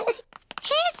workroom.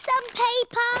 Here's some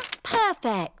paper.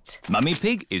 Perfect. Mummy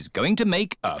Pig is going to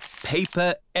make a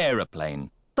paper aeroplane.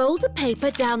 Fold the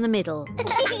paper down the middle.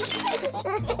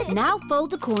 Now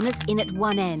fold the corners in at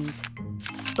one end.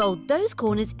 Fold those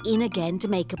corners in again to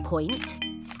make a point.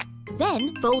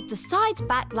 Then fold the sides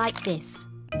back like this.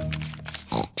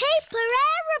 Paper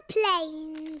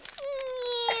aeroplanes.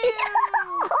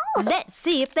 Let's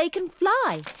see if they can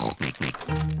fly.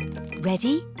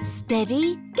 Ready,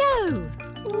 steady, go!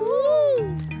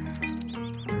 Ooh.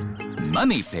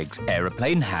 Mummy Pig's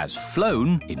aeroplane has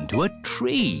flown into a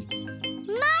tree.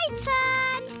 My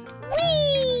turn.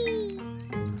 Whee!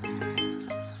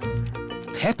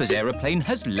 Peppa's aeroplane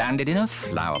has landed in a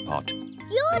flower pot.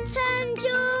 Your turn,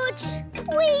 George.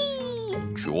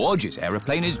 Whee! George's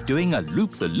aeroplane is doing a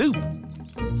loop-the-loop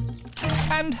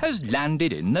and has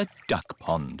landed in the duck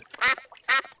pond.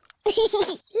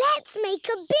 Let's make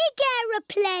a big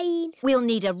aeroplane. We'll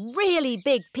need a really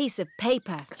big piece of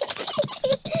paper.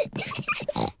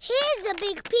 Here's a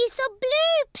big piece of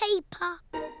blue paper.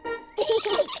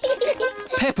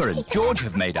 Peppa and George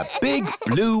have made a big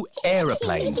blue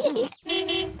aeroplane.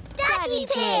 Daddy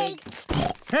Pig!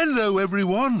 Hello,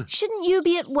 everyone. Shouldn't you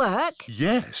be at work?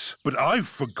 Yes, but I've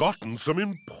forgotten some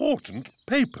important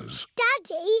papers.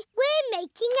 Daddy, we're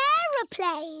making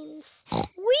aeroplanes.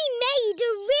 We made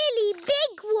a really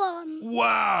big one.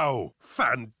 Wow!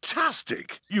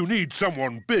 Fantastic! You need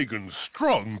someone big and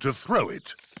strong to throw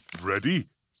it. Ready,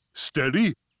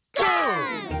 steady, go!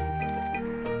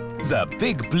 The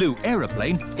big blue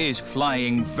aeroplane is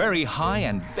flying very high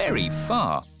and very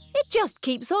far. It just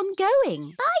keeps on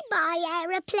going. Bye-bye,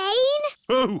 aeroplane.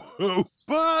 Oh,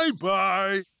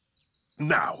 bye-bye.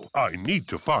 Now, I need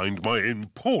to find my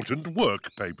important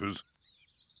work papers.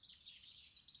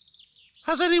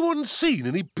 Has anyone seen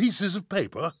any pieces of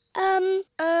paper?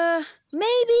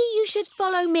 Maybe you should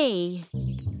follow me.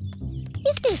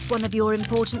 Is this one of your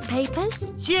important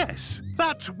papers? Yes,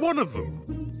 that's one of them.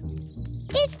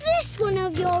 Is this one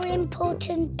of your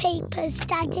important papers,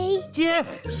 Daddy?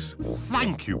 Yes.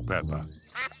 Thank you, Peppa.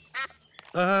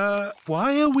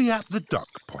 Why are we at the duck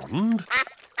pond?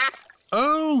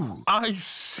 Oh, I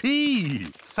see.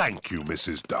 Thank you,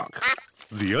 Mrs. Duck.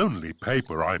 The only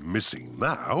paper I'm missing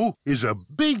now is a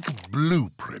big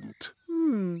blueprint.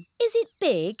 Is it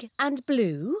big and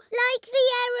blue? Like the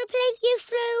aeroplane you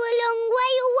flew a long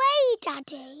way away,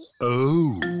 Daddy.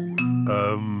 Oh,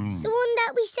 The one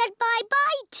that we said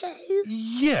bye-bye to?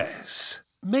 yes.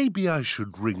 Maybe I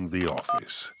should ring the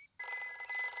office.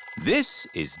 This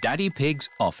is Daddy Pig's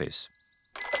office.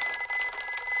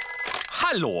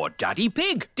 Hello, Daddy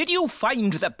Pig. Did you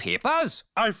find the papers?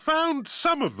 I found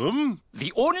some of them.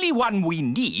 The only one we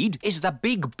need is the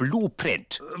big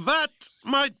blueprint. That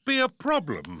might be a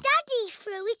problem. Daddy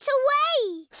threw it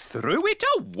away. Threw it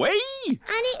away?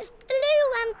 And it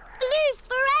flew and flew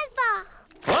forever.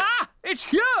 Ah! It's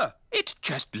here! It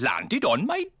just landed on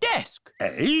my desk.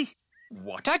 Eh?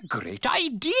 What a great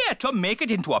idea to make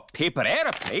it into a paper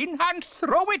aeroplane and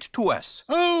throw it to us.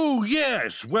 Oh,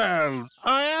 yes. Well,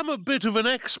 I am a bit of an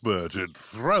expert at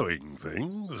throwing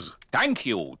things. Thank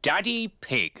you, Daddy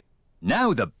Pig.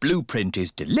 Now the blueprint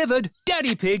is delivered,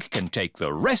 Daddy Pig can take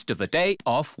the rest of the day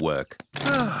off work.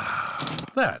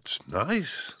 That's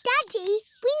nice. Daddy,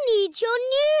 we need your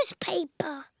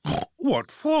newspaper. What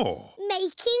for?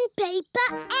 Making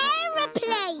paper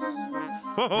aeroplanes.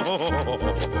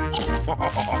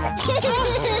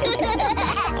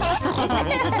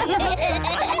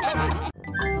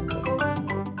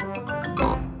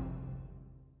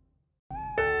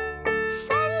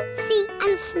 Sun, sea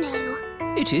and snow.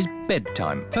 It is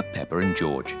bedtime for Peppa and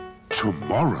George.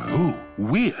 Tomorrow,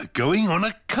 we're going on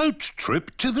a coach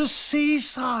trip to the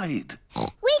seaside.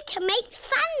 We can make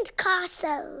sand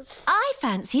castles. I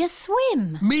fancy a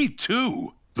swim. Me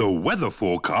too. The weather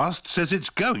forecast says it's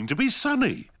going to be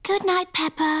sunny. Good night,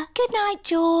 Peppa. Good night,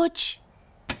 George.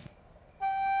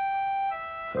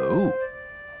 Oh,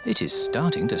 it is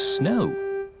starting to snow.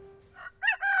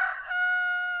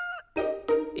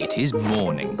 It is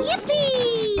morning.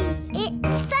 Yippee!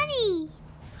 It's sunny.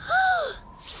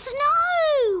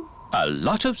 Snow! A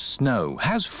lot of snow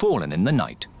has fallen in the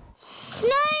night. Snow,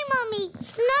 Mummy!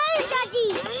 Snow,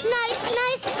 Daddy! Snow,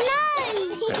 snow, snow!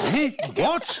 Eh?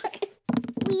 What?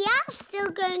 We are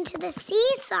still going to the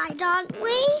seaside, aren't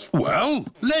we? Well,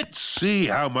 let's see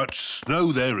how much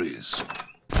snow there is.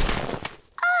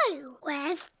 Oh,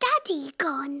 where's Daddy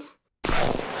gone?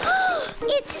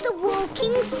 It's a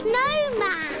walking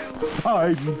snowman.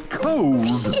 I'm cold.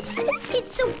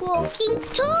 It's a walking,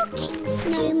 talking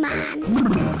snowman.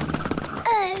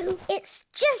 Oh, it's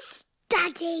just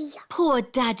Daddy. Poor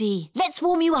Daddy. Let's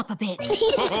warm you up a bit.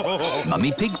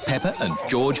 Mummy Pig, Peppa and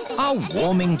George are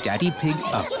warming Daddy Pig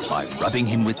up by rubbing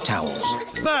him with towels.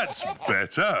 That's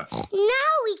better.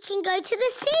 Now we can go to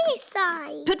the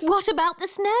seaside. But what about the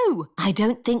snow? I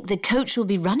don't think the coach will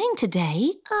be running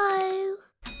today. Oh.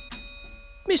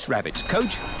 Miss Rabbit's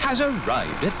coach has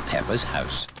arrived at Peppa's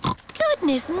house.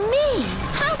 Goodness me!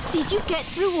 How did you get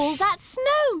through all that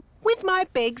snow? With my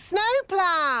big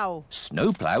snowplow.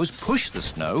 Snowplows push the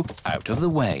snow out of the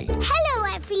way. Hello,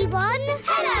 everyone.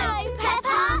 Hello,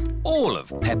 Peppa. All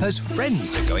of Peppa's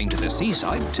friends are going to the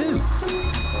seaside too.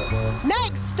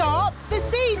 Next stop, the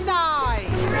seaside.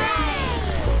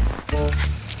 Hooray!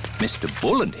 Mr.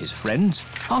 Bull and his friends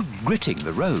are gritting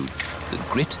the road. The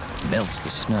grit melts the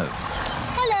snow.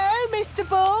 Hello, Mr.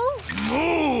 Bull.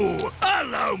 Moo!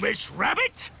 Hello, Miss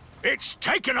Rabbit. It's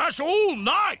taken us all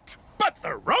night, but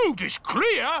the road is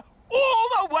clear all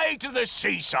the way to the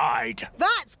seaside.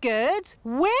 That's good.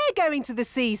 We're going to the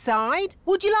seaside.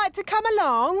 Would you like to come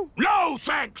along? No,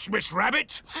 thanks, Miss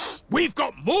Rabbit. We've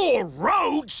got more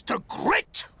roads to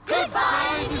grit.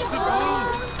 Goodbye, Mr.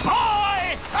 Bull.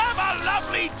 Bye! Have a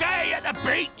lovely day at the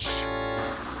beach.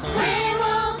 We're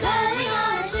all going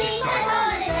on a seaside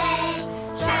holiday.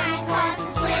 Sand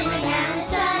castles swimming and the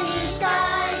sunny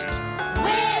skies.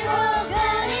 We're all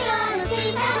going on a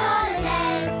seaside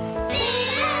holiday. Sea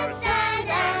and sand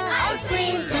and ice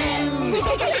cream too.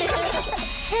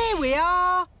 Here we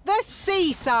are, the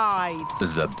seaside.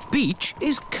 The beach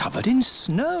is covered in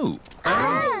snow.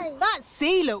 Oh. That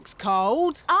sea looks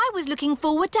cold. I was looking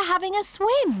forward to having a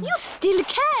swim. You still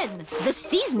can. The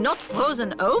sea's not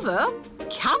frozen over.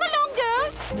 Come along,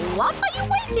 girls. What are you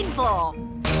waiting for?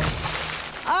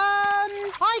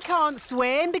 I can't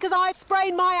swim because I've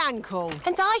sprained my ankle.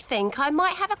 And I think I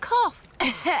might have a cough.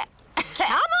 Come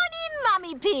on in,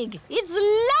 Mummy Pig. It's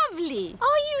lovely.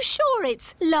 Are you sure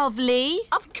it's lovely?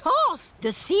 Of course.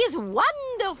 The sea is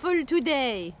wonderful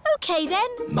today. OK, then.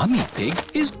 Mummy Pig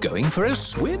is going for a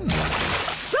swim.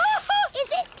 Is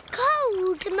it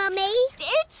cold, Mummy?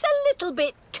 It's a little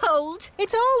bit cold.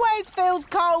 It always feels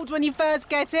cold when you first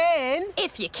get in.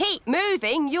 If you keep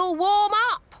moving, you'll warm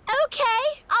up. OK,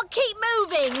 I'll keep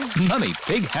moving. Mummy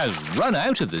Pig has run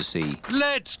out of the sea.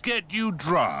 Let's get you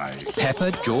dry.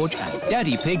 Peppa, George and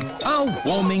Daddy Pig are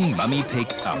warming Mummy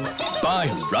Pig up by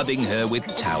rubbing her with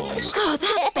towels. Oh,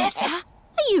 that's better.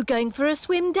 Are you going for a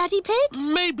swim, Daddy Pig?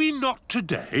 Maybe not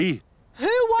today. Who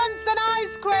wants an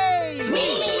ice cream?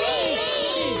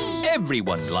 Me!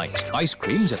 Everyone likes ice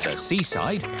creams at the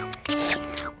seaside.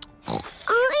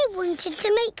 I wanted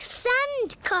to make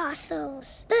sand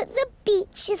castles, but the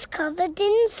beach is covered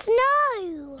in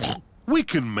snow. We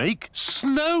can make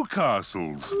snow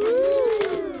castles.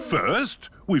 Ooh. First,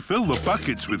 we fill the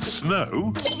buckets with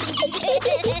snow.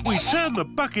 We turn the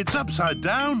buckets upside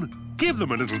down, give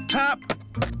them a little tap,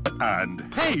 and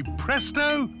hey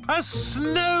presto, a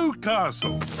snow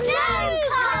castle. Snow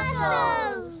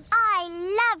castles! I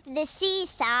love the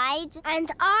seaside.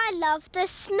 And I love the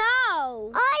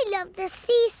snow. I love the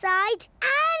seaside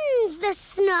and the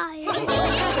snow.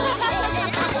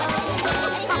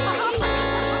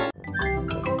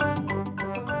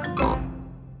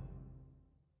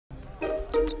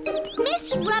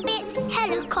 Miss Rabbit's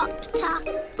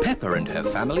helicopter. Peppa and her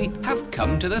family have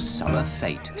come to the summer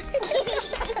fete.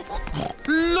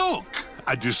 Look!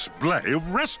 A display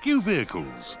of rescue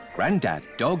vehicles. Grandad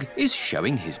Dog is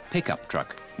showing his pickup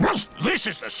truck. This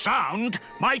is the sound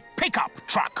my pickup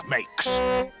truck makes.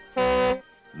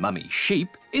 Mummy Sheep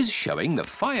is showing the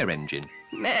fire engine.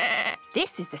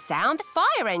 This is the sound the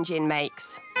fire engine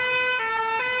makes.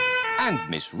 And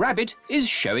Miss Rabbit is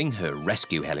showing her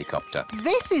rescue helicopter.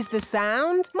 This is the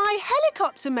sound my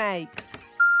helicopter makes.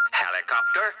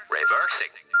 Helicopter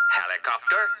reversing.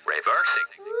 Helicopter reversing.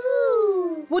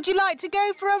 Ooh. Would you like to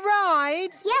go for a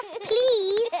ride? Yes,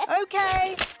 please.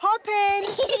 OK, hop in.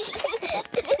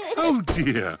 Oh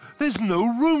dear, there's no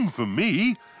room for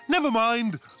me. Never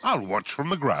mind, I'll watch from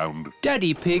the ground.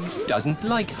 Daddy Pig doesn't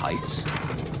like heights.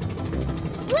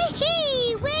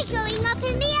 Whee! We're going up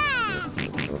in the air.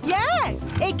 Yes,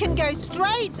 it can go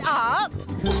straight up.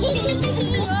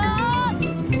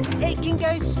 It can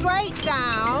go straight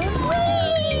down.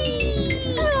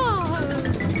 Whee! Oh,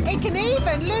 it can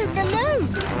even loop the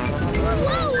loop.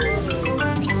 Whoa!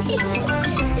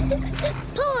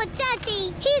 Poor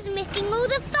Daddy, he's missing all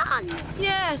the fun.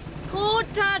 Yes, poor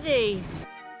Daddy.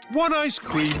 One ice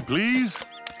cream, please.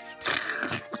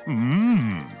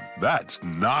 That's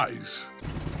nice.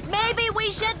 Maybe we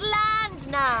should land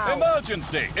now.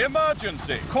 Emergency!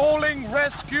 Emergency! Calling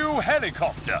rescue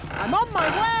helicopter. I'm on my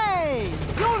way.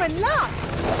 You're in luck.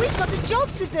 We've got a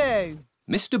job to do.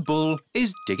 Mr. Bull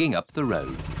is digging up the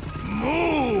road.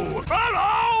 Moo!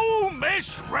 Hello,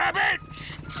 Miss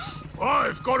Rabbit!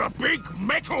 I've got a big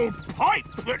metal pipe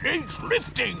that needs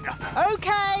lifting.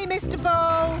 OK, Mr.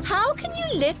 Bull. How can you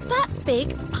lift that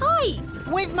big pipe?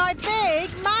 With my big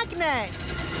magnet.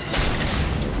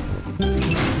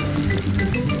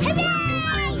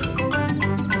 Hooray!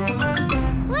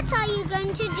 What are you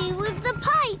going to do with the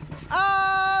pipe?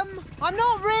 I'm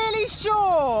not really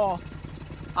sure.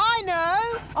 I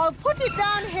know. I'll put it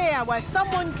down here where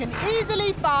someone can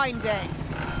easily find it.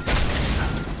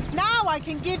 Now I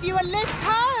can give you a lift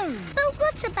home. But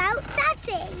what about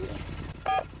Daddy?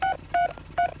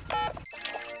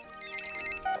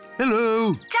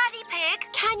 Hello. Daddy Pig,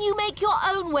 can you make your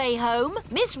own way home?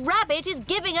 Miss Rabbit is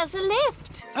giving us a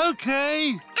lift.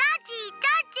 OK. Daddy,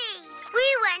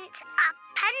 we went up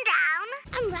and down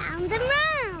and round and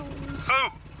round.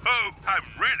 Oh, I'm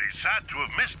really sad to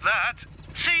have missed that.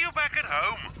 See you back at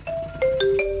home.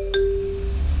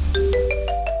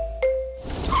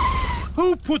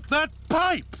 Who put that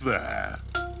pipe there?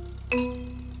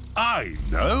 I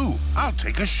know. I'll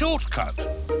take a shortcut.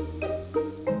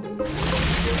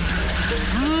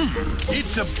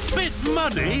 It's a bit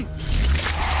muddy.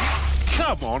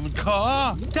 Come on,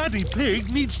 car. Daddy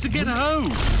Pig needs to get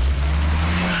home.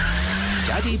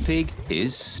 Daddy Pig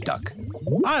is stuck.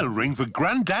 I'll ring for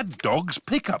Grandad Dog's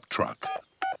pickup truck.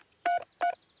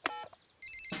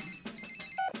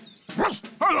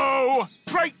 Hello!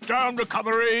 Breakdown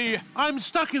recovery. I'm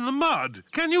stuck in the mud.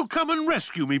 Can you come and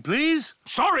rescue me, please?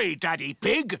 Sorry, Daddy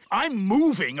Pig. I'm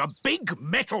moving a big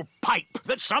metal pipe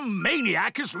that some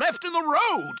maniac has left in the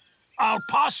road. I'll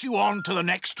pass you on to the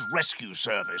next rescue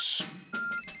service.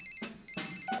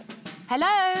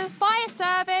 Hello, fire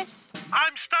service.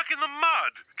 I'm stuck in the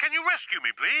mud. Can you rescue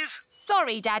me, please?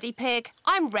 Sorry, Daddy Pig.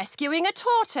 I'm rescuing a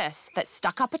tortoise that's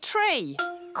stuck up a tree.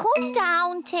 Calm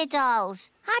down, Tiddles.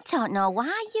 I don't know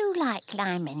why you like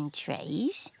climbing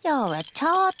trees. You're a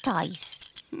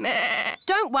tortoise.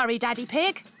 Don't worry, Daddy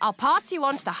Pig. I'll pass you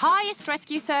on to the highest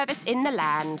rescue service in the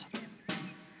land.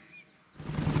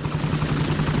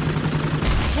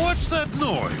 What's that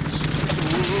noise?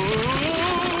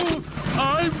 Whoa!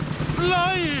 I'm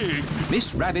flying!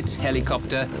 Miss Rabbit's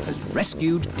helicopter has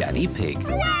rescued Daddy Pig.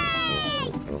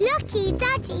 Hooray! Lucky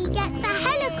Daddy gets a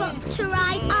helicopter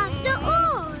ride after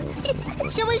all.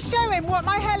 Shall we show him what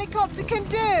my helicopter can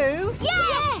do?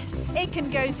 Yes! It can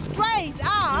go straight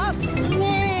up.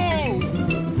 Whoa!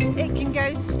 It can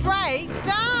go straight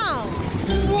down.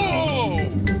 Whoa!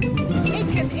 It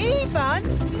can even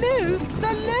loop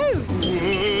the loop.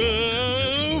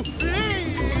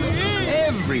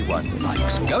 Everyone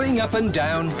likes going up and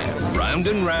down and round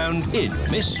in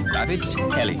Miss Rabbit's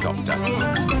helicopter.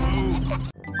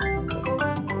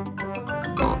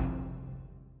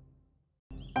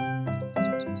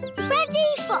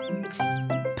 Freddy Fox.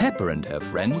 Peppa and her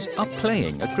friends are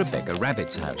playing at Rebecca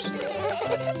Rabbit's house.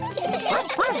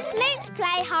 Let's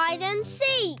play hide and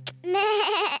seek.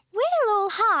 We'll all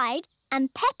hide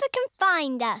and Peppa can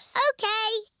find us. OK.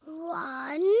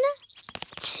 1,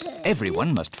 2...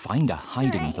 Everyone must find a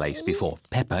hiding place before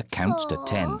Peppa counts to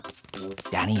 10.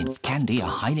 Danny and Candy are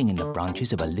hiding in the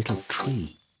branches of a little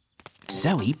tree.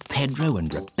 Zoe, Pedro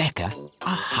and Rebecca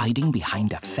are hiding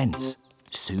behind a fence.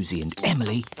 Suzy and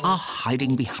Emily are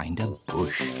hiding behind a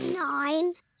bush.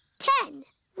 9, 10.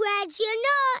 Where's your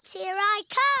nuts? Here I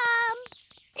come.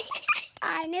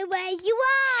 I know where you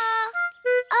are.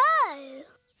 Oh.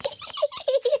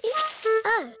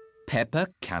 Oh. Peppa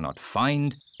cannot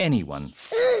find anyone.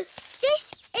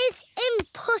 This is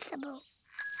impossible.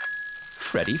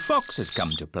 Freddy Fox has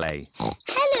come to play.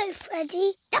 Hello,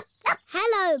 Freddy.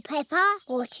 Hello, Peppa.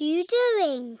 What are you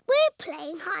doing? We're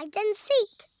playing hide and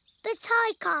seek, but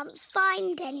I can't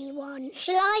find anyone.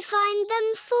 Shall I find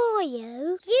them for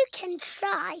you? You can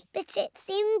try, but it's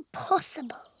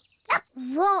impossible.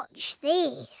 Watch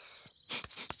this.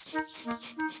 Found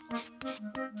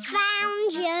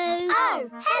you. Oh,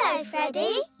 hello,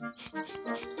 Freddy.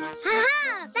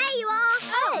 Ha-ha! There you are.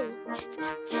 Oh.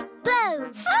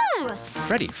 Boom. Oh.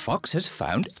 Freddy Fox has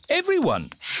found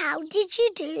everyone. How did you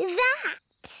do that?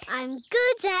 I'm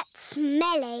good at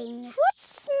smelling.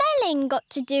 What's smelling got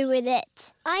to do with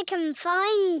it? I can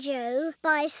find you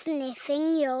by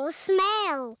sniffing your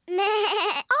smell.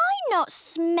 I'm not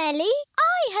smelly.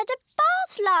 I had a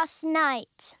bath last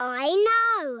night. I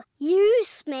know. You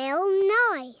smell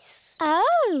nice.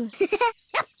 Oh.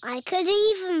 I could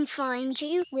even find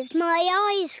you with my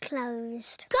eyes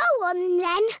closed. Go on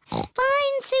then.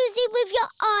 Find Suzy with your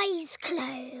eyes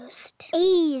closed.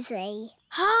 Easy.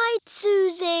 Hide,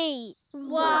 Suzy.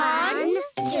 1,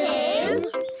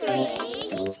 2,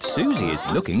 3. Suzy is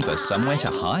looking for somewhere to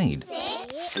hide.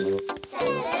 6,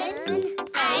 7,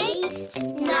 8,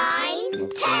 9,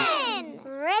 10.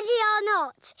 Ready or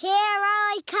not, here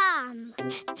I come.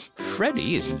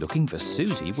 Freddy is looking for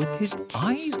Suzy with his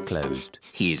eyes closed.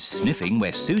 He is sniffing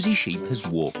where Suzy Sheep has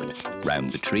walked,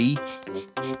 round the tree,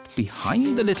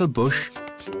 behind the little bush,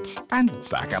 and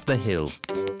back up the hill.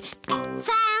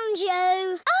 Found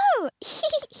you. Oh!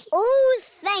 All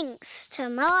thanks to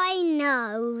my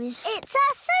nose. It's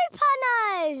a super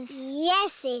nose.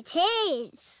 Yes, it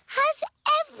is. Has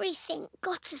everything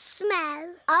got a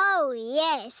smell? Oh,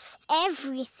 yes.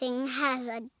 Everything has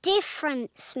a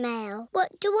different smell.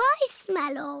 What do I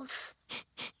smell of?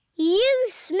 You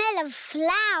smell of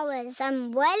flowers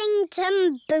and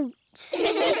Wellington boots.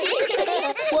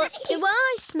 What do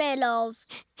I smell of?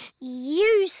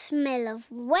 You smell of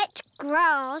wet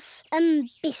grass and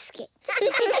biscuits.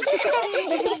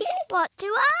 What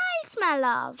do I smell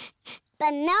of?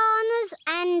 Bananas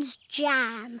and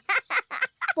jam.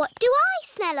 What do I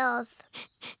smell of?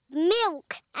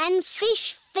 Milk and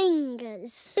fish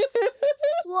fingers.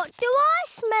 What do I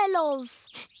smell of?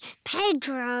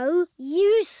 Pedro,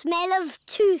 you smell of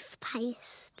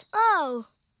toothpaste. Oh.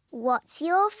 What's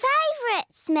your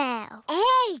favourite smell?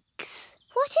 Eggs.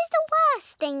 What is the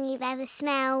worst thing you've ever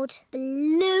smelled?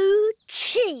 Blue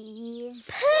cheese.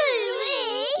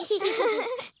 Pooey!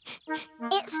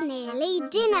 It's nearly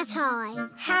dinner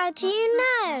time. How do you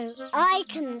know? I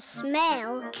can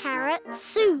smell carrot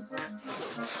soup.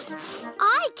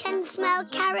 I can smell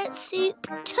carrot soup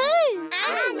too.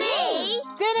 And me.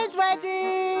 Dinner's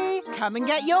ready. Come and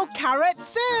get your carrot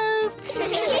soup.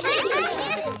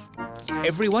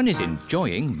 Everyone is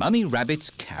enjoying Mummy Rabbit's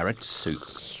carrot soup.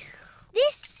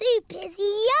 This soup is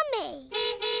yummy.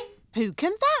 Who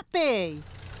can that be?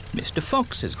 Mr.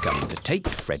 Fox has come to take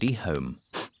Freddy home.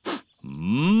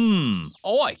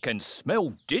 I can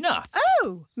smell dinner.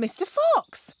 Oh, Mr.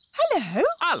 Fox. Hello.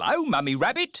 Hello, Mummy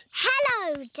Rabbit.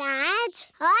 Hello, Dad.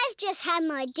 I've just had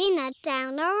my dinner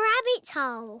down a rabbit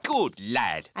hole. Good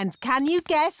lad. And can you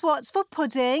guess what's for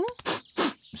pudding?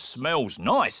 Smells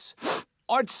nice.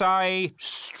 I'd say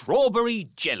strawberry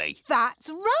jelly. That's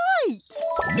right!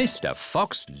 Mr.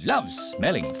 Fox loves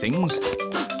smelling things.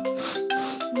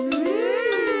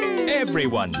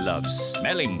 Everyone loves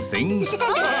smelling things.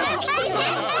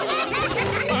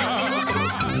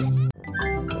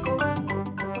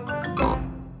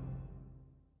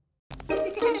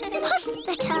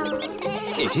 Hospital.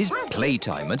 It is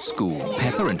playtime at school.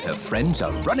 Peppa and her friends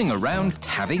are running around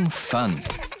having fun.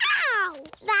 Ow!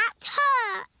 That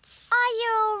hurts. Are you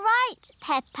all right,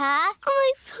 Peppa?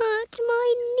 I've hurt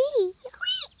my knee.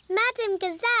 Madam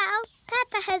Gazelle,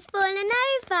 Peppa has fallen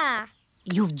over.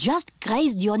 You've just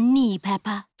grazed your knee,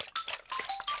 Peppa.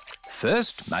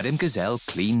 First, Madame Gazelle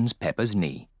cleans Peppa's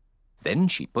knee. Then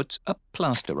she puts a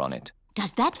plaster on it.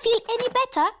 Does that feel any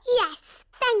better? Yes,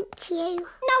 thank you.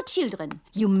 Now, children,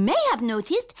 you may have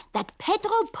noticed that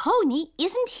Pedro Pony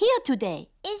isn't here today.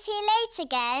 Is he late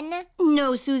again?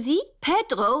 No, Suzy.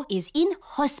 Pedro is in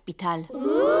hospital.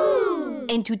 Ooh.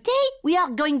 And today we are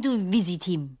going to visit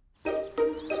him.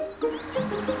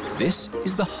 This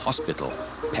is the hospital.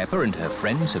 Peppa and her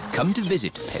friends have come to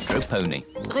visit Pedro Pony.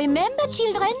 Remember,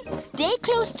 children, stay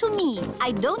close to me.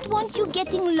 I don't want you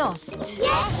getting lost.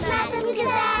 Yes, Madam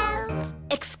Gazelle.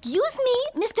 Excuse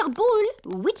me, Mr. Bull.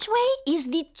 Which way is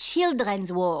the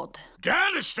children's ward?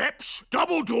 Down the steps,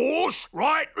 double doors,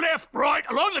 right,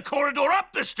 along the corridor,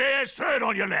 up the stairs, third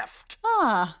on your left.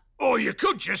 Ah. Or you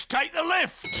could just take the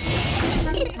lift.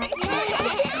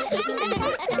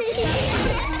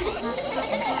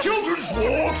 Children's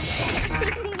ward.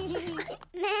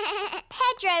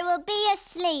 Pedro will be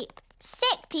asleep.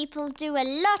 Sick people do a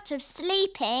lot of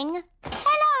sleeping.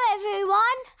 Hello,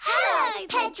 everyone. Hello,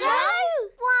 Pedro.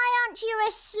 Why aren't you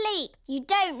asleep? You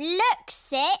don't look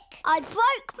sick. I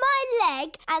broke my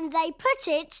leg and they put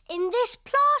it in this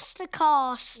plaster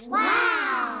cast.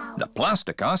 Wow. The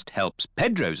plaster cast helps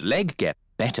Pedro's leg get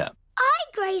better. I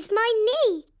grazed my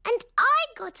knee and I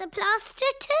got a plaster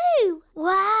too.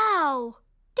 Wow.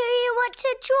 Do you want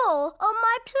to draw on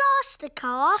my plaster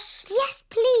cast? Yes,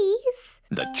 please.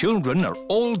 The children are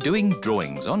all doing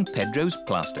drawings on Pedro's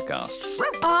plaster cast.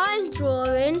 I'm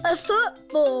drawing a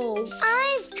football.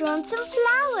 I've drawn some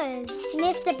flowers.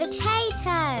 Mr.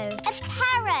 Potato. A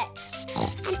parrot.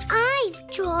 And I've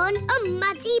drawn a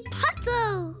muddy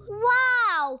puddle.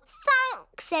 Wow!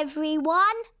 Thanks,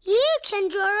 everyone. You can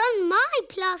draw on my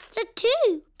plaster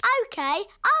too. OK,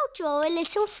 I'll draw a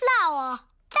little flower.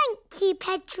 Thank you,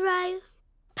 Pedro.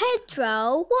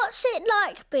 Pedro, what's it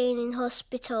like being in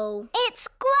hospital? It's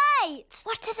great.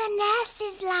 What are the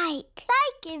nurses like?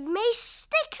 They give me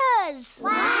stickers.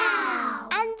 Wow.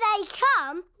 And they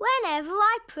come whenever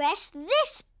I press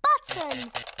this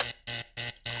button.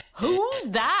 Who's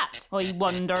that, I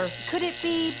wonder? Could it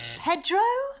be Pedro?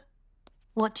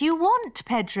 What do you want,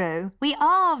 Pedro? We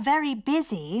are very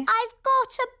busy. I've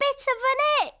got a bit of an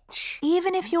itch.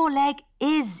 Even if your leg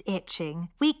is itching,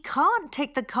 we can't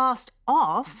take the cast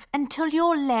off until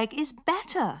your leg is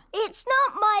better. It's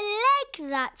not my leg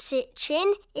that's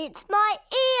itching, it's my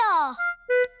ear.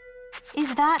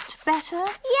 Is that better?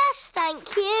 Yes,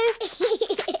 thank you.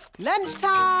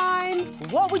 Lunchtime!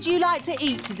 What would you like to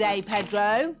eat today,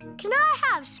 Pedro? Can I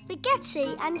have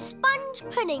spaghetti and sponge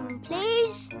pudding,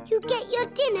 please? You get your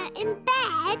dinner in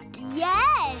bed?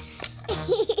 Yes.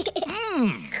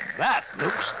 That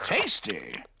looks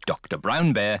tasty. Dr.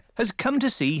 Brown Bear has come to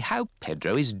see how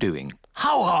Pedro is doing.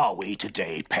 How are we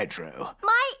today, Pedro?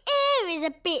 My ear is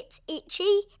a bit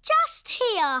itchy, just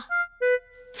here.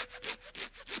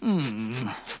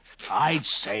 I'd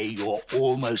say you're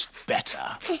almost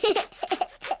better.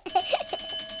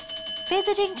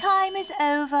 Visiting time is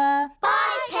over.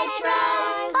 Bye, Pedro.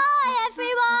 Bye,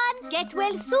 everyone. Get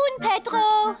well soon,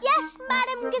 Pedro. Yes,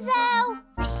 Madam Gazelle.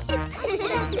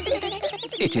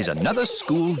 It is another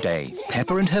school day.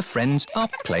 Peppa and her friends are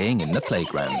playing in the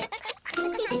playground.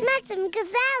 Madam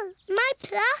Gazelle, my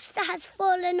plaster has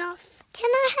fallen off. Can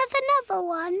I have another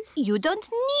one? You don't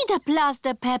need a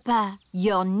plaster, Peppa.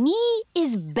 Your knee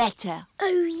is better.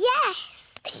 Oh,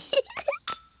 yes.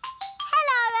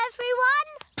 Hello, everyone.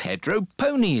 Pedro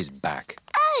Pony is back.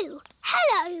 Oh,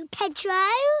 hello, Pedro.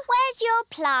 Where's your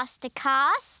plaster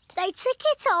cast? They took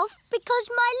it off because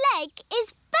my leg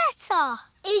is better.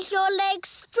 Is your leg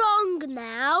strong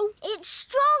now? It's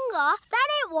stronger than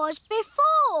it was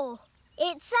before.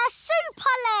 It's a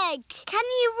super leg. Can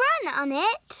you run on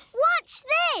it? Watch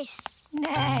this.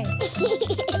 No.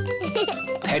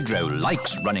 Pedro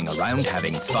likes running around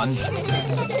having fun.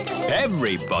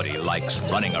 Everybody likes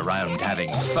running around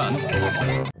having fun.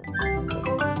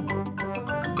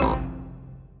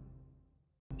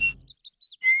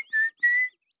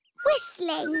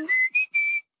 Whistling.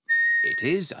 It It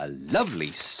is a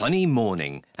lovely sunny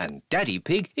morning and Daddy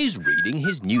Pig is reading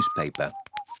his newspaper.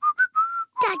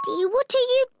 Daddy, what are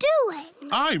you doing?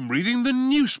 I'm reading the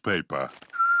newspaper.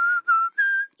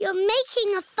 You're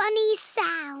making a funny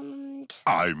sound.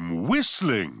 I'm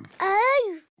whistling.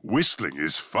 Oh. Whistling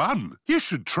is fun. You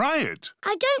should try it.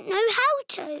 I don't know how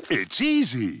to. It's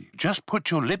easy. Just put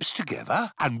your lips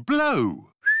together and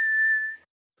blow.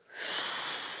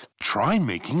 Try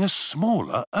making a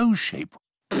smaller O shape.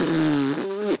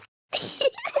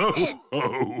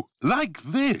 Oh, like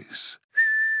this.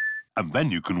 And then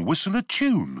you can whistle a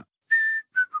tune.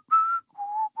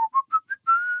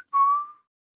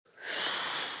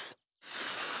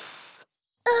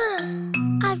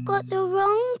 I've got the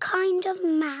wrong kind of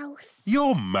mouth.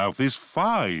 Your mouth is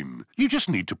fine. You just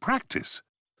need to practice.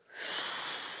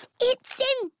 It's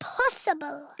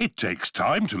impossible. It takes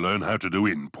time to learn how to do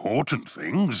important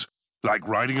things, like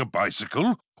riding a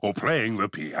bicycle or playing the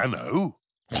piano.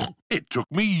 It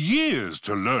took me years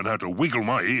to learn how to wiggle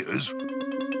my ears.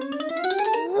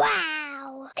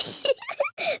 Wow!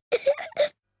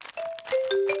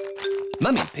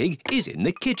 Mummy Pig is in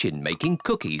the kitchen making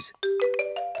cookies.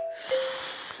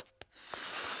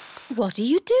 What are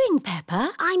you doing,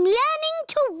 Peppa? I'm learning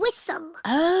to whistle.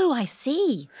 Oh, I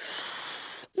see.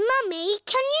 Mummy,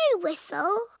 can you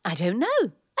whistle? I don't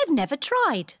know. I've never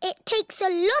tried. It takes a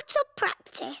lot of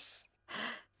practice.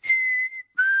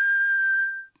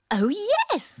 Oh,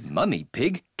 yes! Mummy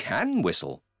Pig can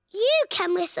whistle. You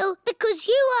can whistle because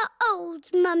you are old,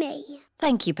 Mummy.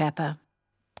 Thank you, Peppa.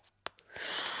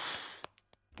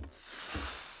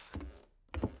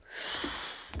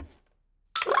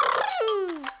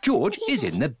 George is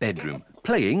in the bedroom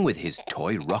playing with his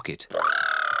toy rocket.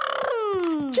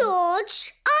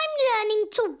 George, I'm learning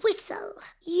to whistle.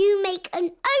 You make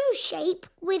an O shape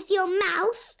with your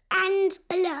mouth and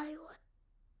blow.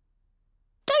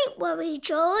 Don't worry,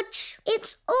 George.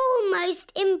 It's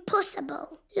almost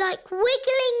impossible, like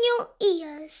wiggling your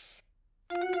ears.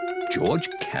 George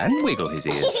can wiggle his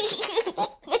ears.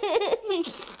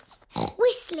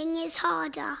 Whistling is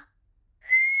harder.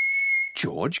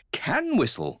 George can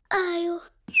whistle. Oh.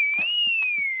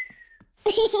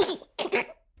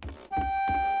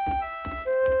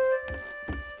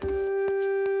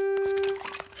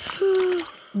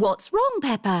 What's wrong,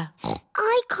 Peppa?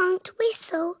 I can't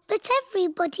whistle, but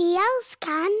everybody else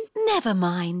can. Never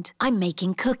mind. I'm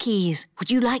making cookies. Would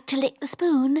you like to lick the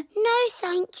spoon? No,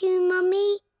 thank you,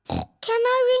 Mummy. Can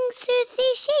I ring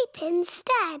Suzy Sheep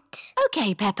instead?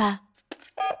 OK, Peppa.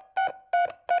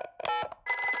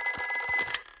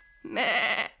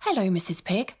 Hello, Mrs.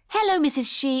 Pig. Hello, Mrs.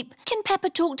 Sheep. Can Peppa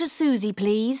talk to Suzy,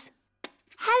 please?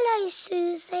 Hello,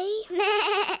 Suzy.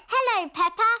 Hello,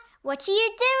 Peppa. What are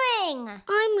you doing?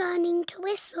 I'm learning to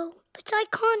whistle, but I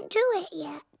can't do it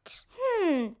yet.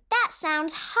 That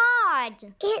sounds hard.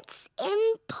 It's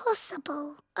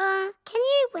impossible. Can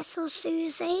you whistle,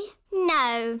 Suzy?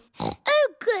 No.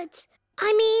 Oh, good.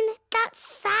 I mean, that's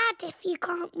sad if you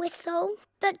can't whistle,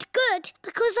 but good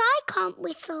because I can't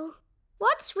whistle.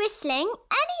 What's whistling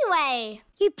anyway?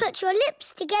 You put your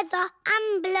lips together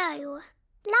and blow.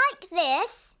 Like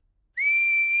this?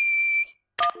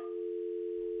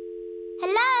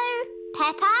 Hello,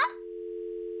 Peppa?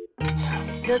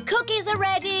 The cookies are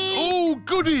ready. Oh,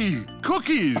 goody!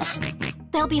 Cookies!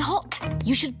 They'll be hot.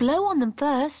 You should blow on them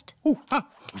first. Oh,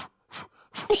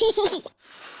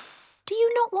 Do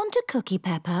you not want a cookie,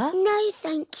 Peppa? No,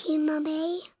 thank you,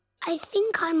 Mummy. I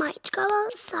think I might go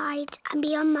outside and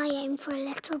be on my own for a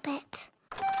little bit.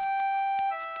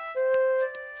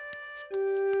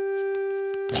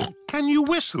 Can you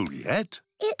whistle yet?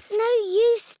 It's no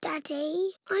use,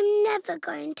 Daddy. I'm never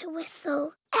going to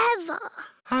whistle, ever.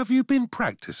 Have you been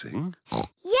practicing?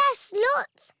 Yes,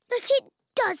 lots, but it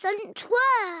doesn't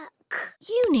work.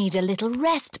 You need a little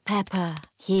rest, Peppa.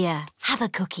 Here, have a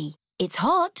cookie. It's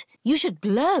hot. You should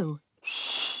blow.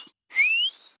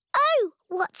 Oh,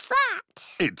 what's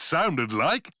that? It sounded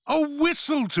like a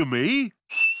whistle to me.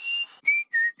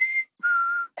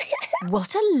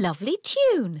 What a lovely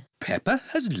tune. Peppa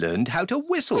has learned how to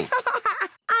whistle.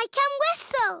 I can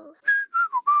whistle.